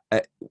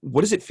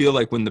 What does it feel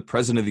like when the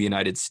president of the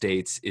United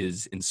States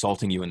is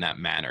insulting you in that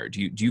manner?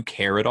 Do you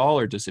care at all,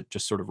 or does it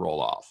just sort of roll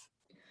off?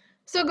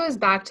 So it goes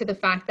back to the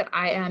fact that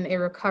I am a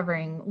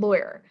recovering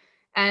lawyer.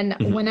 And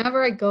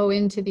whenever I go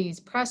into these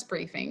press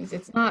briefings,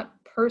 it's not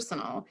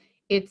personal.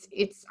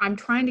 I'm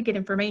trying to get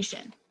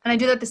information. And I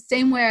do that the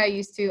same way I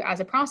used to as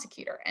a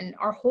prosecutor. And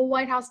our whole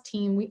White House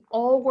team, we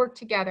all work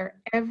together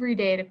every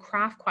day to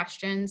craft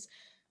questions,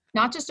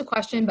 not just a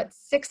question, but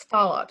 6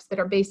 follow-ups that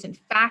are based in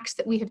facts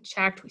that we have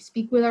checked. We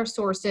speak with our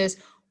sources.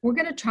 we're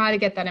going to try to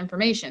get that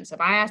information. So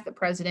if I ask the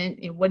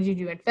president, what did you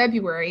do in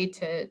February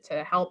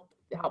to help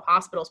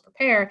hospitals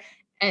prepare,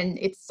 and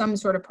it's some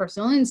sort of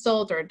personal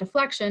insult or a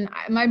deflection,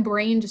 my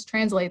brain just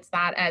translates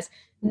that as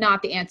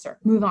not the answer.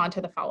 Move on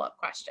to the follow-up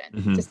question.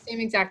 Mm-hmm. It's the same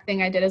exact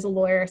thing I did as a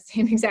lawyer,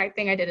 same exact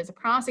thing I did as a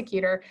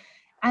prosecutor.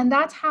 And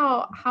that's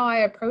how I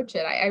approach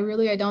it.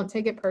 I don't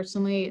take it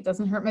personally. It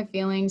doesn't hurt my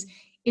feelings.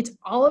 It's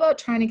all about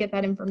trying to get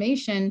that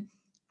information.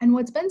 And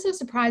what's been so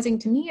surprising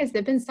to me is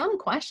there've been some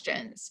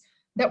questions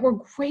that were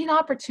great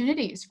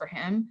opportunities for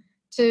him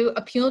to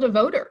appeal to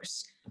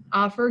voters.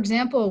 For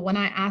example, when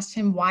I asked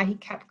him why he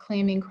kept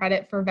claiming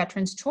credit for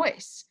Veterans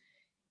Choice,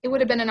 it would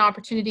have been an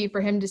opportunity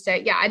for him to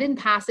say, yeah, I didn't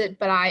pass it,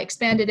 but I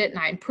expanded it and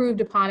I improved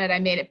upon it. I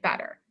made it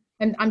better.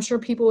 And I'm sure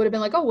people would have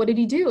been like, oh, what did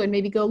he do? And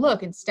maybe go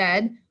look.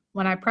 Instead,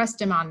 when I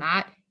pressed him on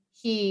that,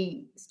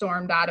 he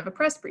stormed out of a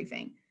press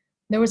briefing.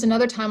 There was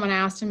another time when I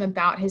asked him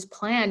about his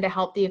plan to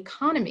help the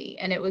economy.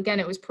 And it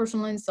was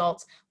personal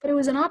insults, but it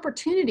was an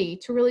opportunity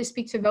to really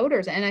speak to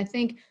voters. And I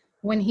think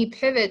when he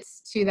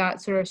pivots to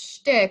that sort of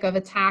shtick of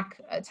attack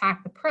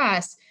the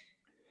press,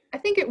 I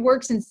think it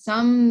works in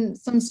some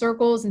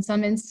circles, in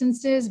some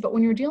instances, but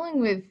when you're dealing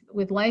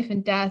with life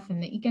and death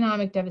and the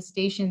economic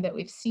devastation that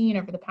we've seen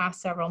over the past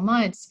several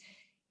months,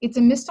 it's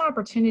a missed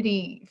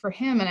opportunity for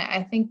him. And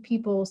I think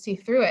people see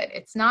through it.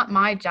 It's not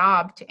my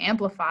job to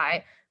amplify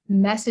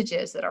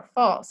messages that are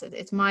false.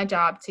 It's my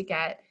job to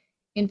get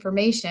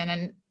information.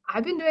 And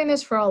I've been doing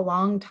this for a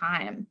long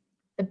time.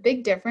 The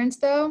big difference,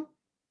 though,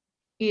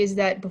 is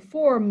that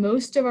before,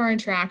 most of our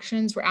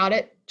interactions were out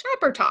at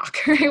chopper talk,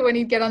 right? When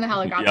he'd get on the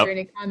helicopter and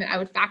he'd come, and I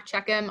would fact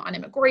check him on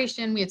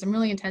immigration. We had some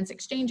really intense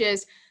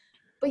exchanges,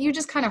 but you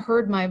just kind of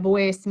heard my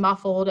voice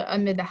muffled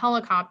amid the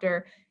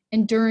helicopter.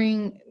 And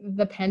during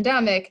the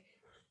pandemic,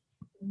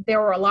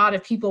 there were a lot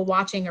of people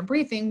watching a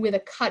briefing with a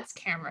cuts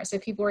camera. So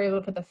people were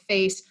able to put the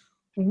face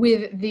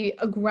with the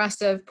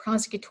aggressive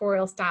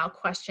prosecutorial style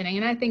questioning.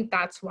 And I think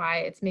that's why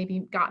it's maybe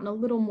gotten a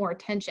little more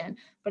attention,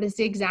 but it's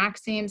the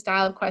exact same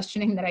style of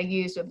questioning that I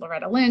used with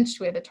Loretta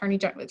Lynch, with Attorney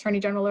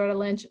General Loretta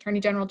Lynch,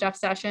 Attorney General Jeff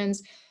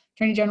Sessions,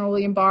 Attorney General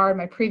William Barr,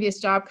 my previous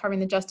job covering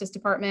the Justice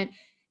Department,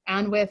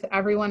 and with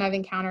everyone I've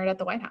encountered at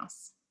the White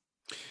House.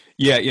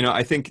 Yeah,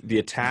 I think the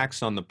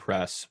attacks on the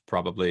press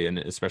probably, and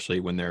especially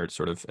when they're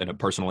sort of in a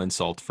personal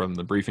insult from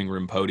the briefing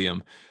room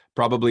podium,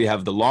 probably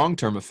have the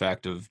long-term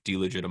effect of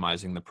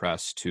delegitimizing the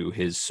press to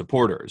his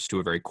supporters, to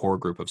a very core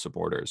group of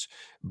supporters.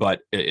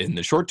 But in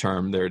the short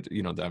term,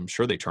 I'm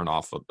sure they turn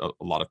off a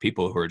lot of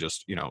people who are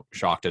just,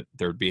 shocked at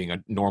there being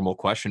a normal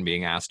question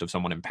being asked of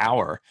someone in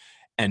power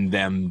and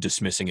them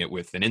dismissing it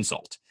with an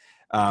insult.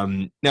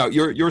 Now,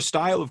 your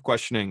style of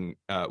questioning,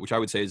 which I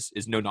would say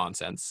is no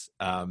nonsense,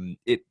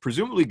 it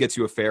presumably gets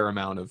you a fair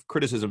amount of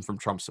criticism from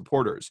Trump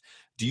supporters.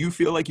 Do you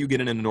feel like you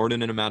get an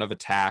inordinate amount of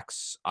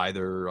attacks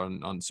either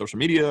on social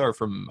media or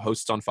from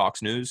hosts on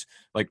Fox News,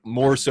 like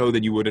more so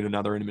than you would in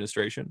another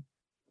administration?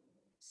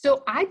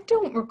 So I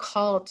don't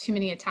recall too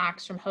many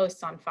attacks from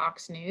hosts on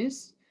Fox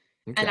News.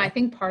 Okay. And I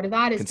think part of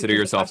that is consider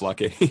yourself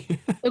lucky.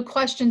 The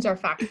questions are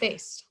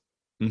fact-based.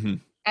 Mm-hmm.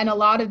 And a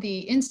lot of the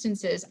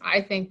instances, I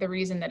think the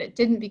reason that it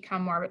didn't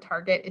become more of a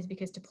target is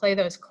because to play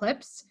those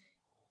clips,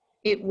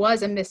 it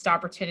was a missed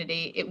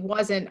opportunity. It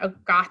wasn't a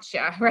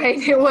gotcha, right?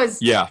 It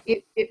was,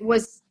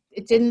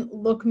 it didn't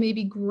look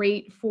maybe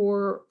great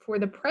for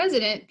the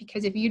president,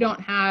 because if you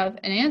don't have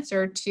an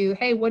answer to,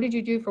 hey, what did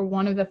you do for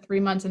one of the 3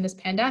 months in this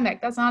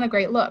pandemic? That's not a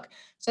great look.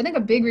 So I think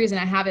a big reason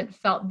I haven't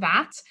felt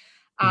that,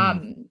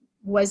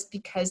 was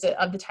because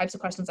of the types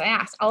of questions I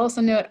asked. I'll also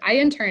note I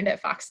interned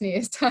at Fox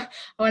News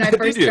when I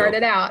first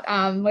started out,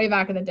 way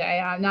back in the day.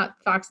 Not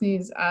Fox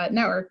News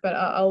network, but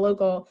a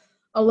local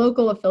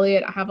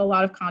affiliate. I have a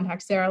lot of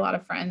contacts there, a lot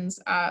of friends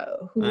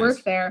who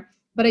work there.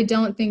 But I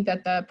don't think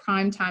that the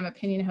primetime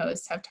opinion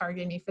hosts have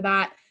targeted me for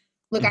that.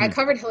 Look, I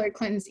covered Hillary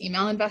Clinton's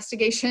email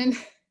investigation,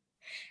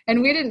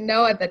 and we didn't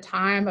know at the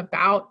time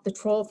about the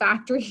troll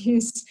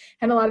factories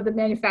and a lot of the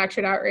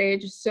manufactured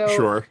outrage.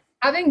 So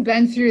having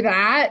been through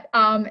that,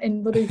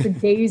 and literally for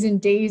days and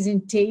days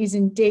and days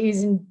and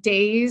days and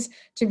days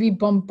to be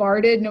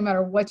bombarded, no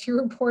matter what you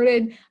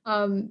reported,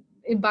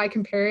 by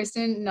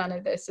comparison, none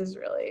of this is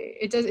really,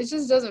 it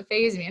just doesn't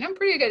faze me. And I'm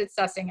pretty good at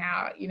sussing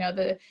out,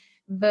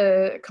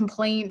 the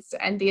complaints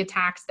and the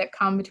attacks that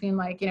come between,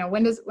 like,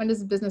 when does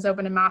the business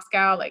open in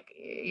Moscow? Like,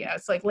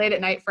 it's like late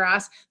at night for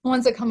us, the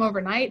ones that come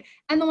overnight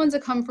and the ones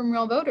that come from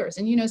real voters.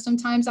 And,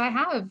 sometimes I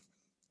have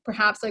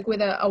perhaps, like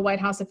with a White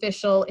House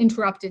official,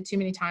 interrupted too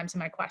many times in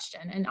my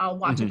question, and I'll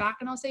watch it back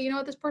and I'll say,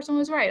 this person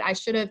was right. I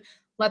should have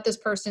let this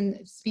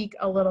person speak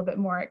a little bit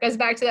more. It goes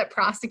back to that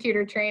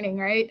prosecutor training,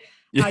 right?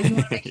 You want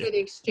to make sure the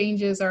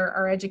exchanges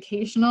are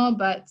educational,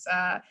 but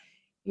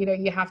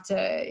you have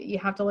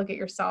to look at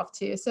yourself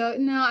too. So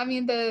no, I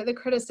mean, the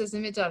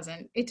criticism, it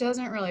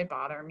doesn't really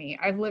bother me.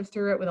 I've lived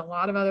through it with a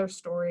lot of other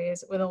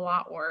stories with a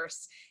lot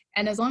worse.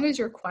 And as long as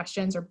your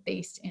questions are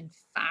based in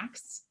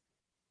facts,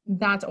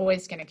 that's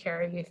always going to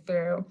carry you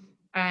through.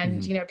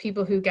 And,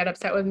 people who get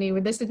upset with me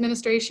with this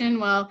administration,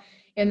 well,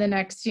 in the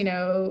next,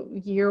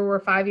 year or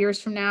 5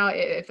 years from now,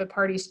 if the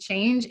parties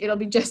change, it'll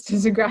be just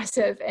as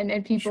aggressive. And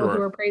people who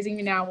Sure. are praising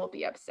me now will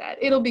be upset.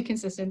 It'll be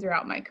consistent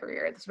throughout my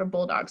career, the sort of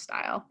bulldog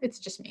style. It's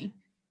just me.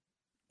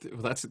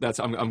 Well,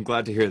 I'm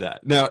glad to hear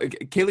that. Now,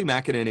 Kayleigh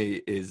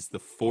McEnany is the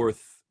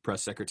fourth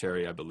press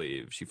secretary, I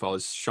believe. She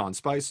follows Sean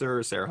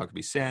Spicer, Sarah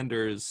Huckabee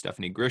Sanders,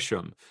 Stephanie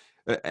Grisham.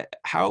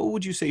 How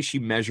would you say she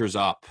measures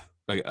up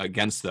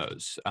against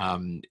those?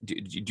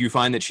 Do you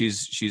find that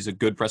she's a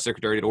good press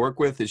secretary to work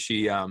with? Does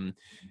she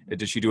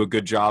do a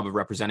good job of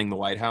representing the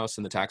White House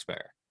and the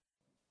taxpayer?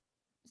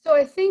 So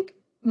I think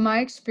my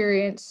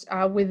experience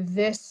with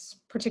this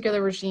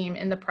particular regime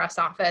in the press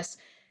office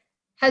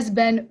has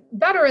been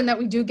better in that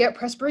we do get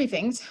press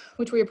briefings,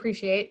 which we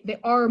appreciate. They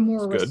are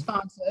more That's good.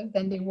 responsive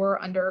than they were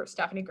under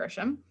Stephanie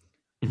Grisham,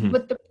 Mhm.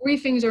 but the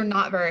briefings are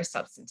not very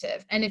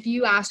substantive. And if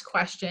you ask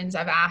questions,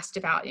 I've asked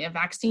about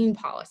vaccine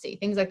policy,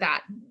 things like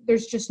that,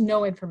 there's just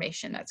no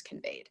information that's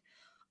conveyed.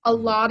 A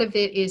Mhm. lot of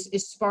it is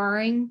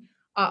sparring.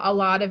 A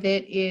lot of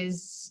it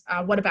is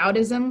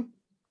whataboutism.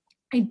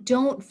 I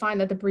don't find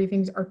that the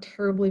briefings are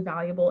terribly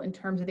valuable in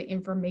terms of the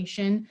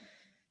information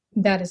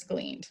that is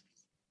gleaned.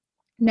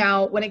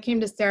 Now, when it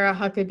came to Sarah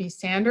Huckabee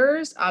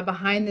Sanders,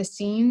 behind the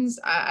scenes,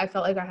 I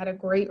felt like I had a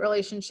great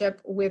relationship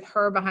with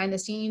her behind the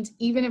scenes,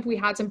 even if we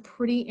had some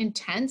pretty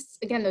intense,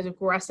 again, those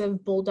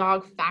aggressive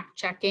bulldog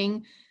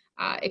fact-checking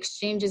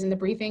exchanges in the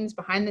briefings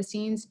behind the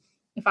scenes.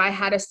 If I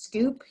had a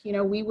scoop,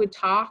 we would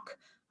talk.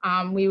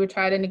 We would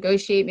try to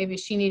negotiate. Maybe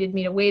she needed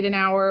me to wait an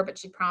hour, but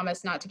she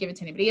promised not to give it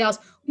to anybody else.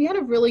 We had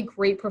a really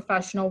great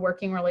professional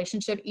working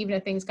relationship, even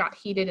if things got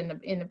heated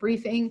in the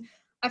briefing.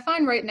 I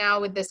find right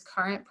now with this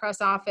current press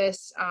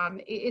office,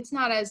 it's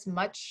not as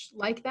much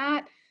like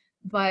that.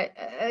 But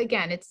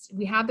again,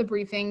 we have the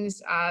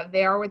briefings.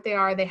 They are what they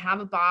are. They have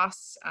a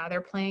boss.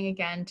 They're playing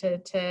again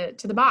to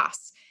the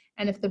boss.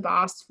 And if the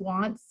boss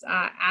wants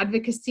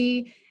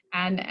advocacy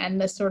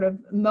and the sort of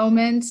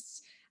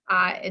moments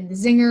and the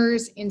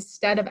zingers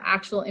instead of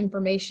actual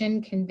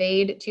information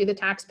conveyed to the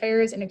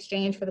taxpayers in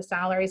exchange for the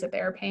salaries that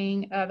they're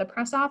paying the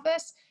press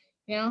office,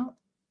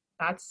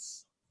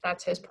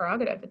 that's his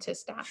prerogative. It's his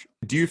staff.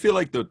 Do you feel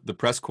like the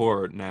press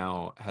corps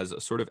now has a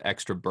sort of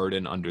extra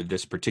burden under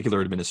this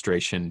particular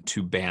administration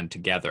to band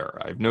together?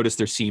 I've noticed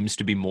there seems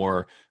to be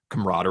more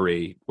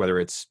camaraderie, whether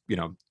it's,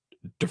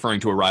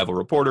 deferring to a rival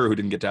reporter who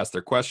didn't get to ask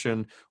their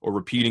question or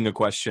repeating a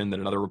question that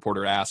another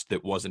reporter asked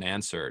that wasn't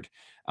answered.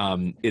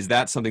 Is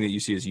that something that you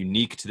see as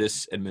unique to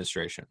this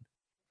administration?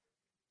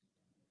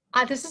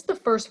 This is the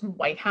first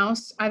White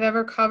House I've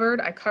ever covered.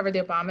 I covered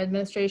the Obama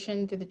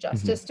administration through the Mhm.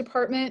 Justice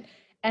Department.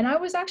 And I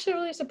was actually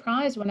really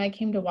surprised when I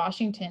came to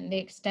Washington, the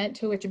extent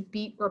to which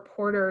beat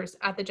reporters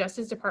at the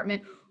Justice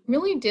Department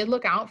really did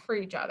look out for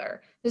each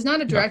other. There's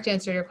not a Yeah. direct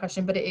answer to your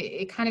question, but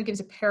it kind of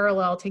gives a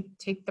parallel.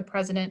 Take the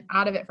president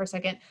out of it for a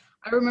second.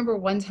 I remember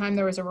one time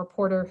there was a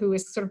reporter who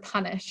was sort of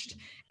punished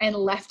and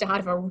left out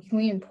of a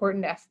really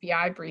important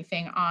FBI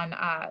briefing on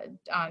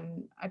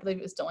I believe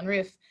it was Dylan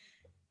Roof.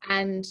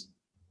 And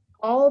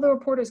all the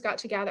reporters got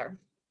together,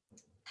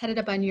 headed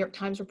up by a New York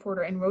Times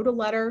reporter, and wrote a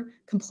letter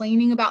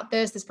complaining about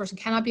this. This person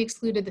cannot be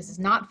excluded. This is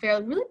not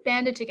fair. Really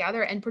banded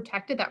together and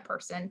protected that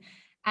person.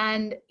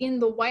 And in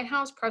the White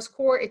House press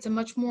corps, it's a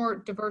much more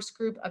diverse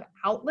group of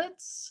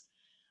outlets.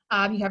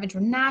 You have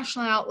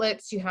international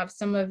outlets. You have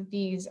some of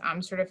these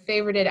sort of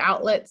favorited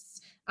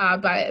outlets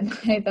by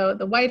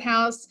the White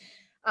House.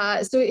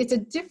 So it's a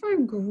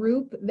different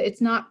group.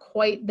 It's not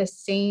quite the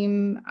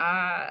same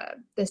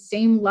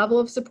level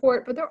of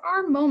support, but there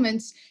are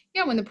moments,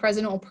 when the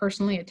president will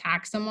personally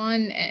attack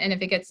someone, and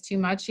if it gets too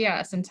much,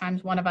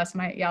 sometimes one of us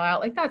might yell out,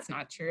 like, "That's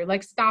not true,"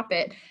 like, "Stop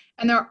it."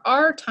 And there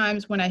are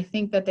times when I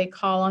think that they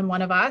call on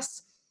one of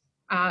us,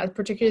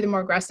 particularly the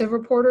more aggressive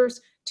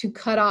reporters, to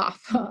cut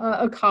off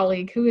a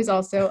colleague who is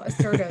also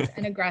assertive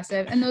and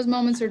aggressive. And those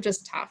moments are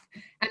just tough.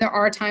 And there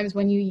are times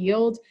when you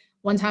yield.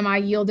 One time I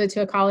yielded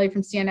to a colleague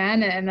from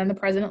CNN, and then the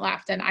president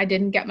left and I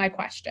didn't get my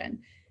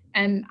question.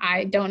 And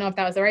I don't know if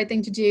that was the right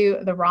thing to do,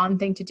 the wrong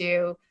thing to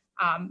do.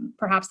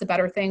 Perhaps the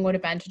better thing would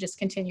have been to just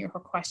continue her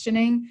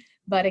questioning.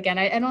 But again,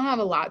 I don't have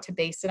a lot to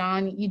base it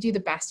on. You do the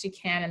best you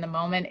can in the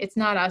moment. It's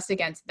not us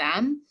against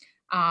them,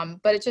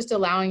 but it's just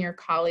allowing your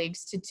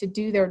colleagues to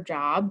do their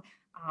job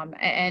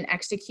and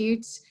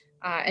execute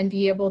and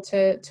be able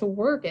to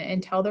work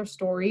and tell their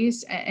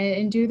stories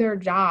and do their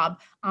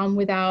job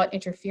without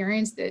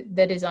interference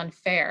that is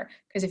unfair.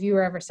 Because if you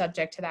were ever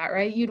subject to that,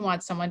 right, you'd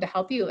want someone to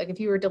help you. Like if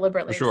you were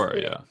deliberately For sure,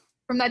 excluded yeah.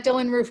 from that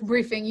Dylan Roof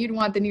briefing, you'd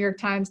want the New York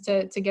Times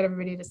to get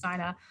everybody to sign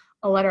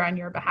a letter on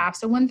your behalf.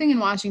 So one thing in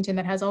Washington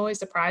that has always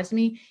surprised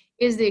me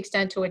is the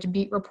extent to which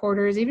beat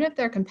reporters, even if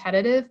they're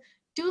competitive,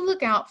 do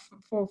look out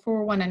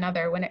for one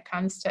another when it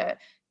comes to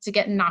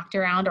getting knocked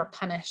around or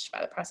punished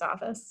by the press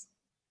office.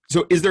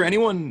 So is there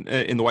anyone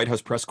in the White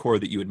House press corps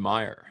that you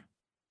admire?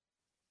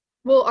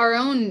 Well, our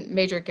own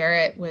Major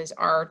Garrett was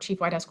our chief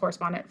White House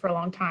correspondent for a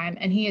long time,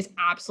 and he is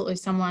absolutely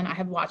someone I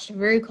have watched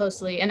very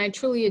closely, and I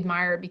truly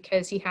admire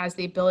because he has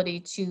the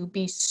ability to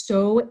be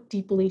so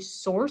deeply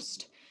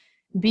sourced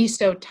be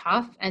so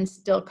tough and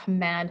still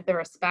command the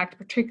respect,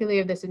 particularly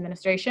of this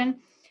administration.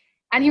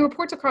 And he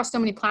reports across so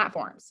many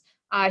platforms.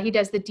 He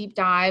does the deep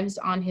dives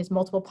on his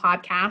multiple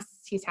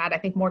podcasts. He's had, I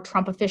think, more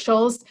Trump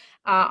officials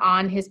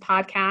on his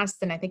podcast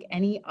than I think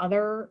any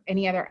other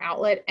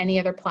outlet, any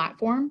other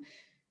platform.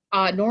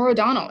 Norah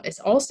O'Donnell is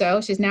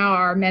also, she's now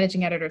our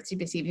managing editor of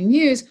CBS Evening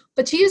News,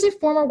 but she is a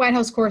former White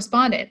House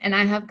correspondent. And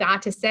I have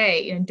got to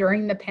say,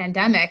 during the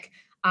pandemic,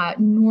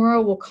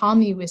 Norah will call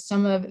me with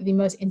some of the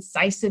most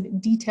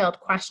incisive, detailed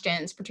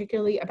questions,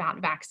 particularly about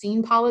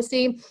vaccine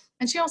policy.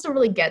 And she also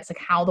really gets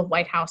how the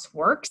White House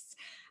works.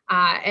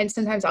 And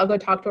sometimes I'll go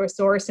talk to a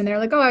source and they're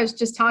like, oh, I was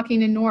just talking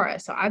to Norah.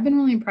 So I've been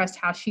really impressed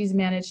how she's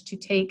managed to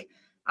take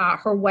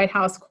her White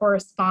House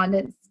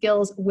correspondent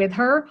skills with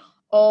her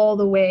all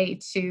the way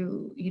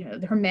to,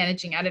 her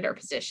managing editor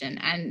position.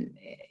 And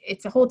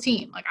it's a whole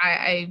team.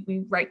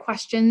 We write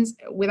questions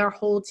with our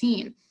whole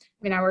team.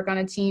 I work on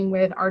a team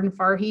with Arden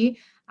Farhi,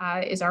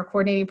 is our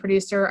coordinating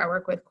producer. I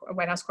work with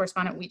White House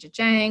correspondent Weijia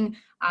Jiang,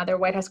 their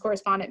White House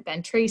correspondent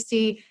Ben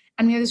Tracy,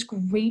 and we have this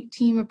great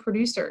team of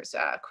producers,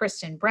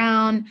 Kristen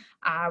Brown,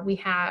 we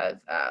have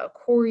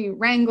Corey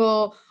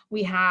Rangel,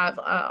 we have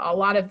a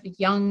lot of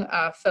young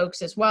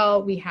folks as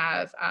well. We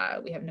have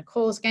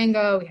Nicole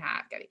Sgango, we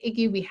have Gabby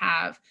Iggy, we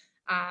have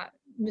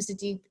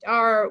Musaddiq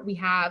Badar, we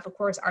have, of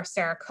course, our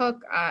Sarah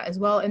Cook as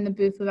well in the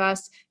booth with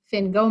us,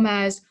 Finn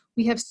Gomez.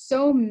 We have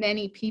so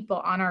many people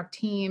on our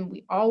team.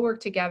 We all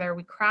work together.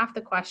 We craft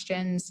the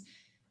questions.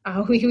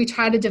 We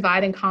try to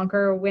divide and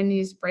conquer when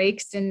these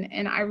breaks.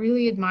 And I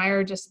really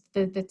admire just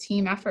the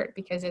team effort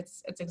because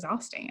it's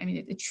exhausting.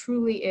 It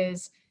truly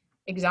is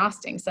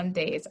exhausting some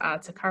days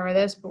to cover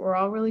this, but we're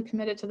all really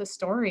committed to the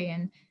story.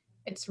 And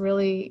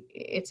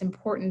it's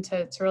important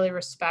to really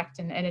respect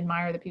and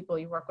admire the people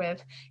you work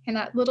with in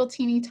that little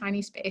teeny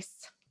tiny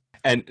space.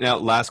 And now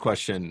last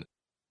question.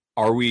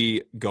 Are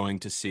we going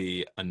to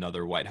see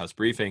another White House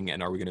briefing,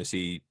 and are we going to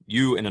see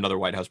you in another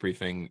White House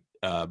briefing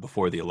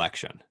before the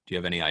election? Do you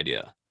have any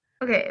idea?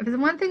 Okay, if there's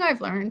one thing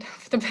I've learned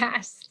for the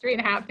past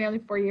 3.5, nearly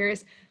 4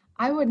 years,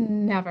 I would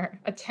never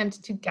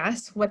attempt to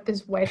guess what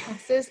this White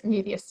House's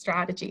media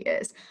strategy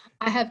is.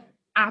 I have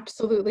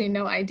absolutely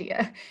no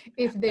idea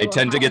if they. I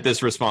tend to get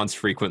this response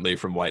frequently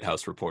from White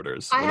House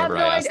reporters whenever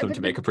I ask them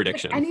to make a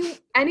prediction.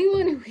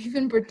 Anyone who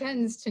even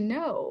pretends to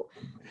know,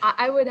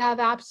 I would have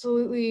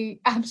absolutely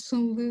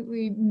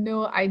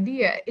no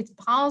idea. It's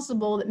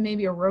possible that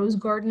maybe a Rose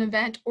Garden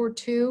event or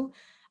two,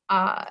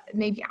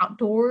 maybe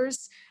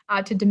outdoors,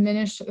 to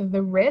diminish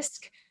the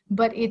risk.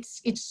 But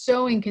it's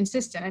so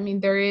inconsistent.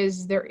 There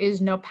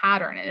is no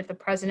pattern. And if the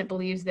president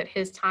believes that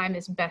his time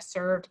is best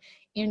served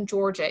in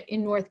Georgia,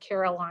 in North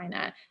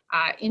Carolina,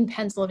 in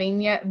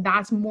Pennsylvania,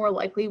 that's more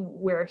likely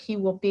where he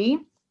will be.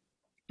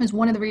 Because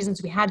one of the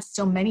reasons we had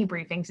so many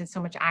briefings and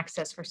so much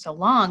access for so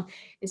long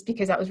is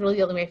because that was really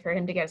the only way for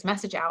him to get his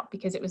message out,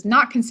 because it was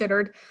not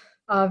considered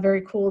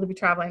very cool to be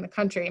traveling the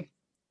country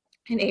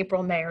in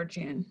April, May, or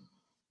June.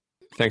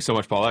 Thanks so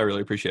much, Paula. I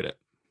really appreciate it.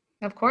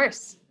 Of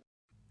course.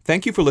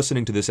 Thank you for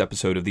listening to this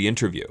episode of The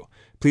Interview.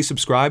 Please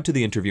subscribe to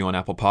The Interview on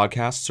Apple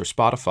Podcasts or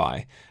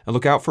Spotify, and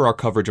look out for our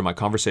coverage of my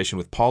conversation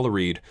with Paula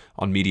Reid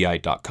on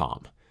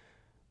Mediaite.com.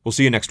 We'll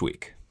see you next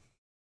week.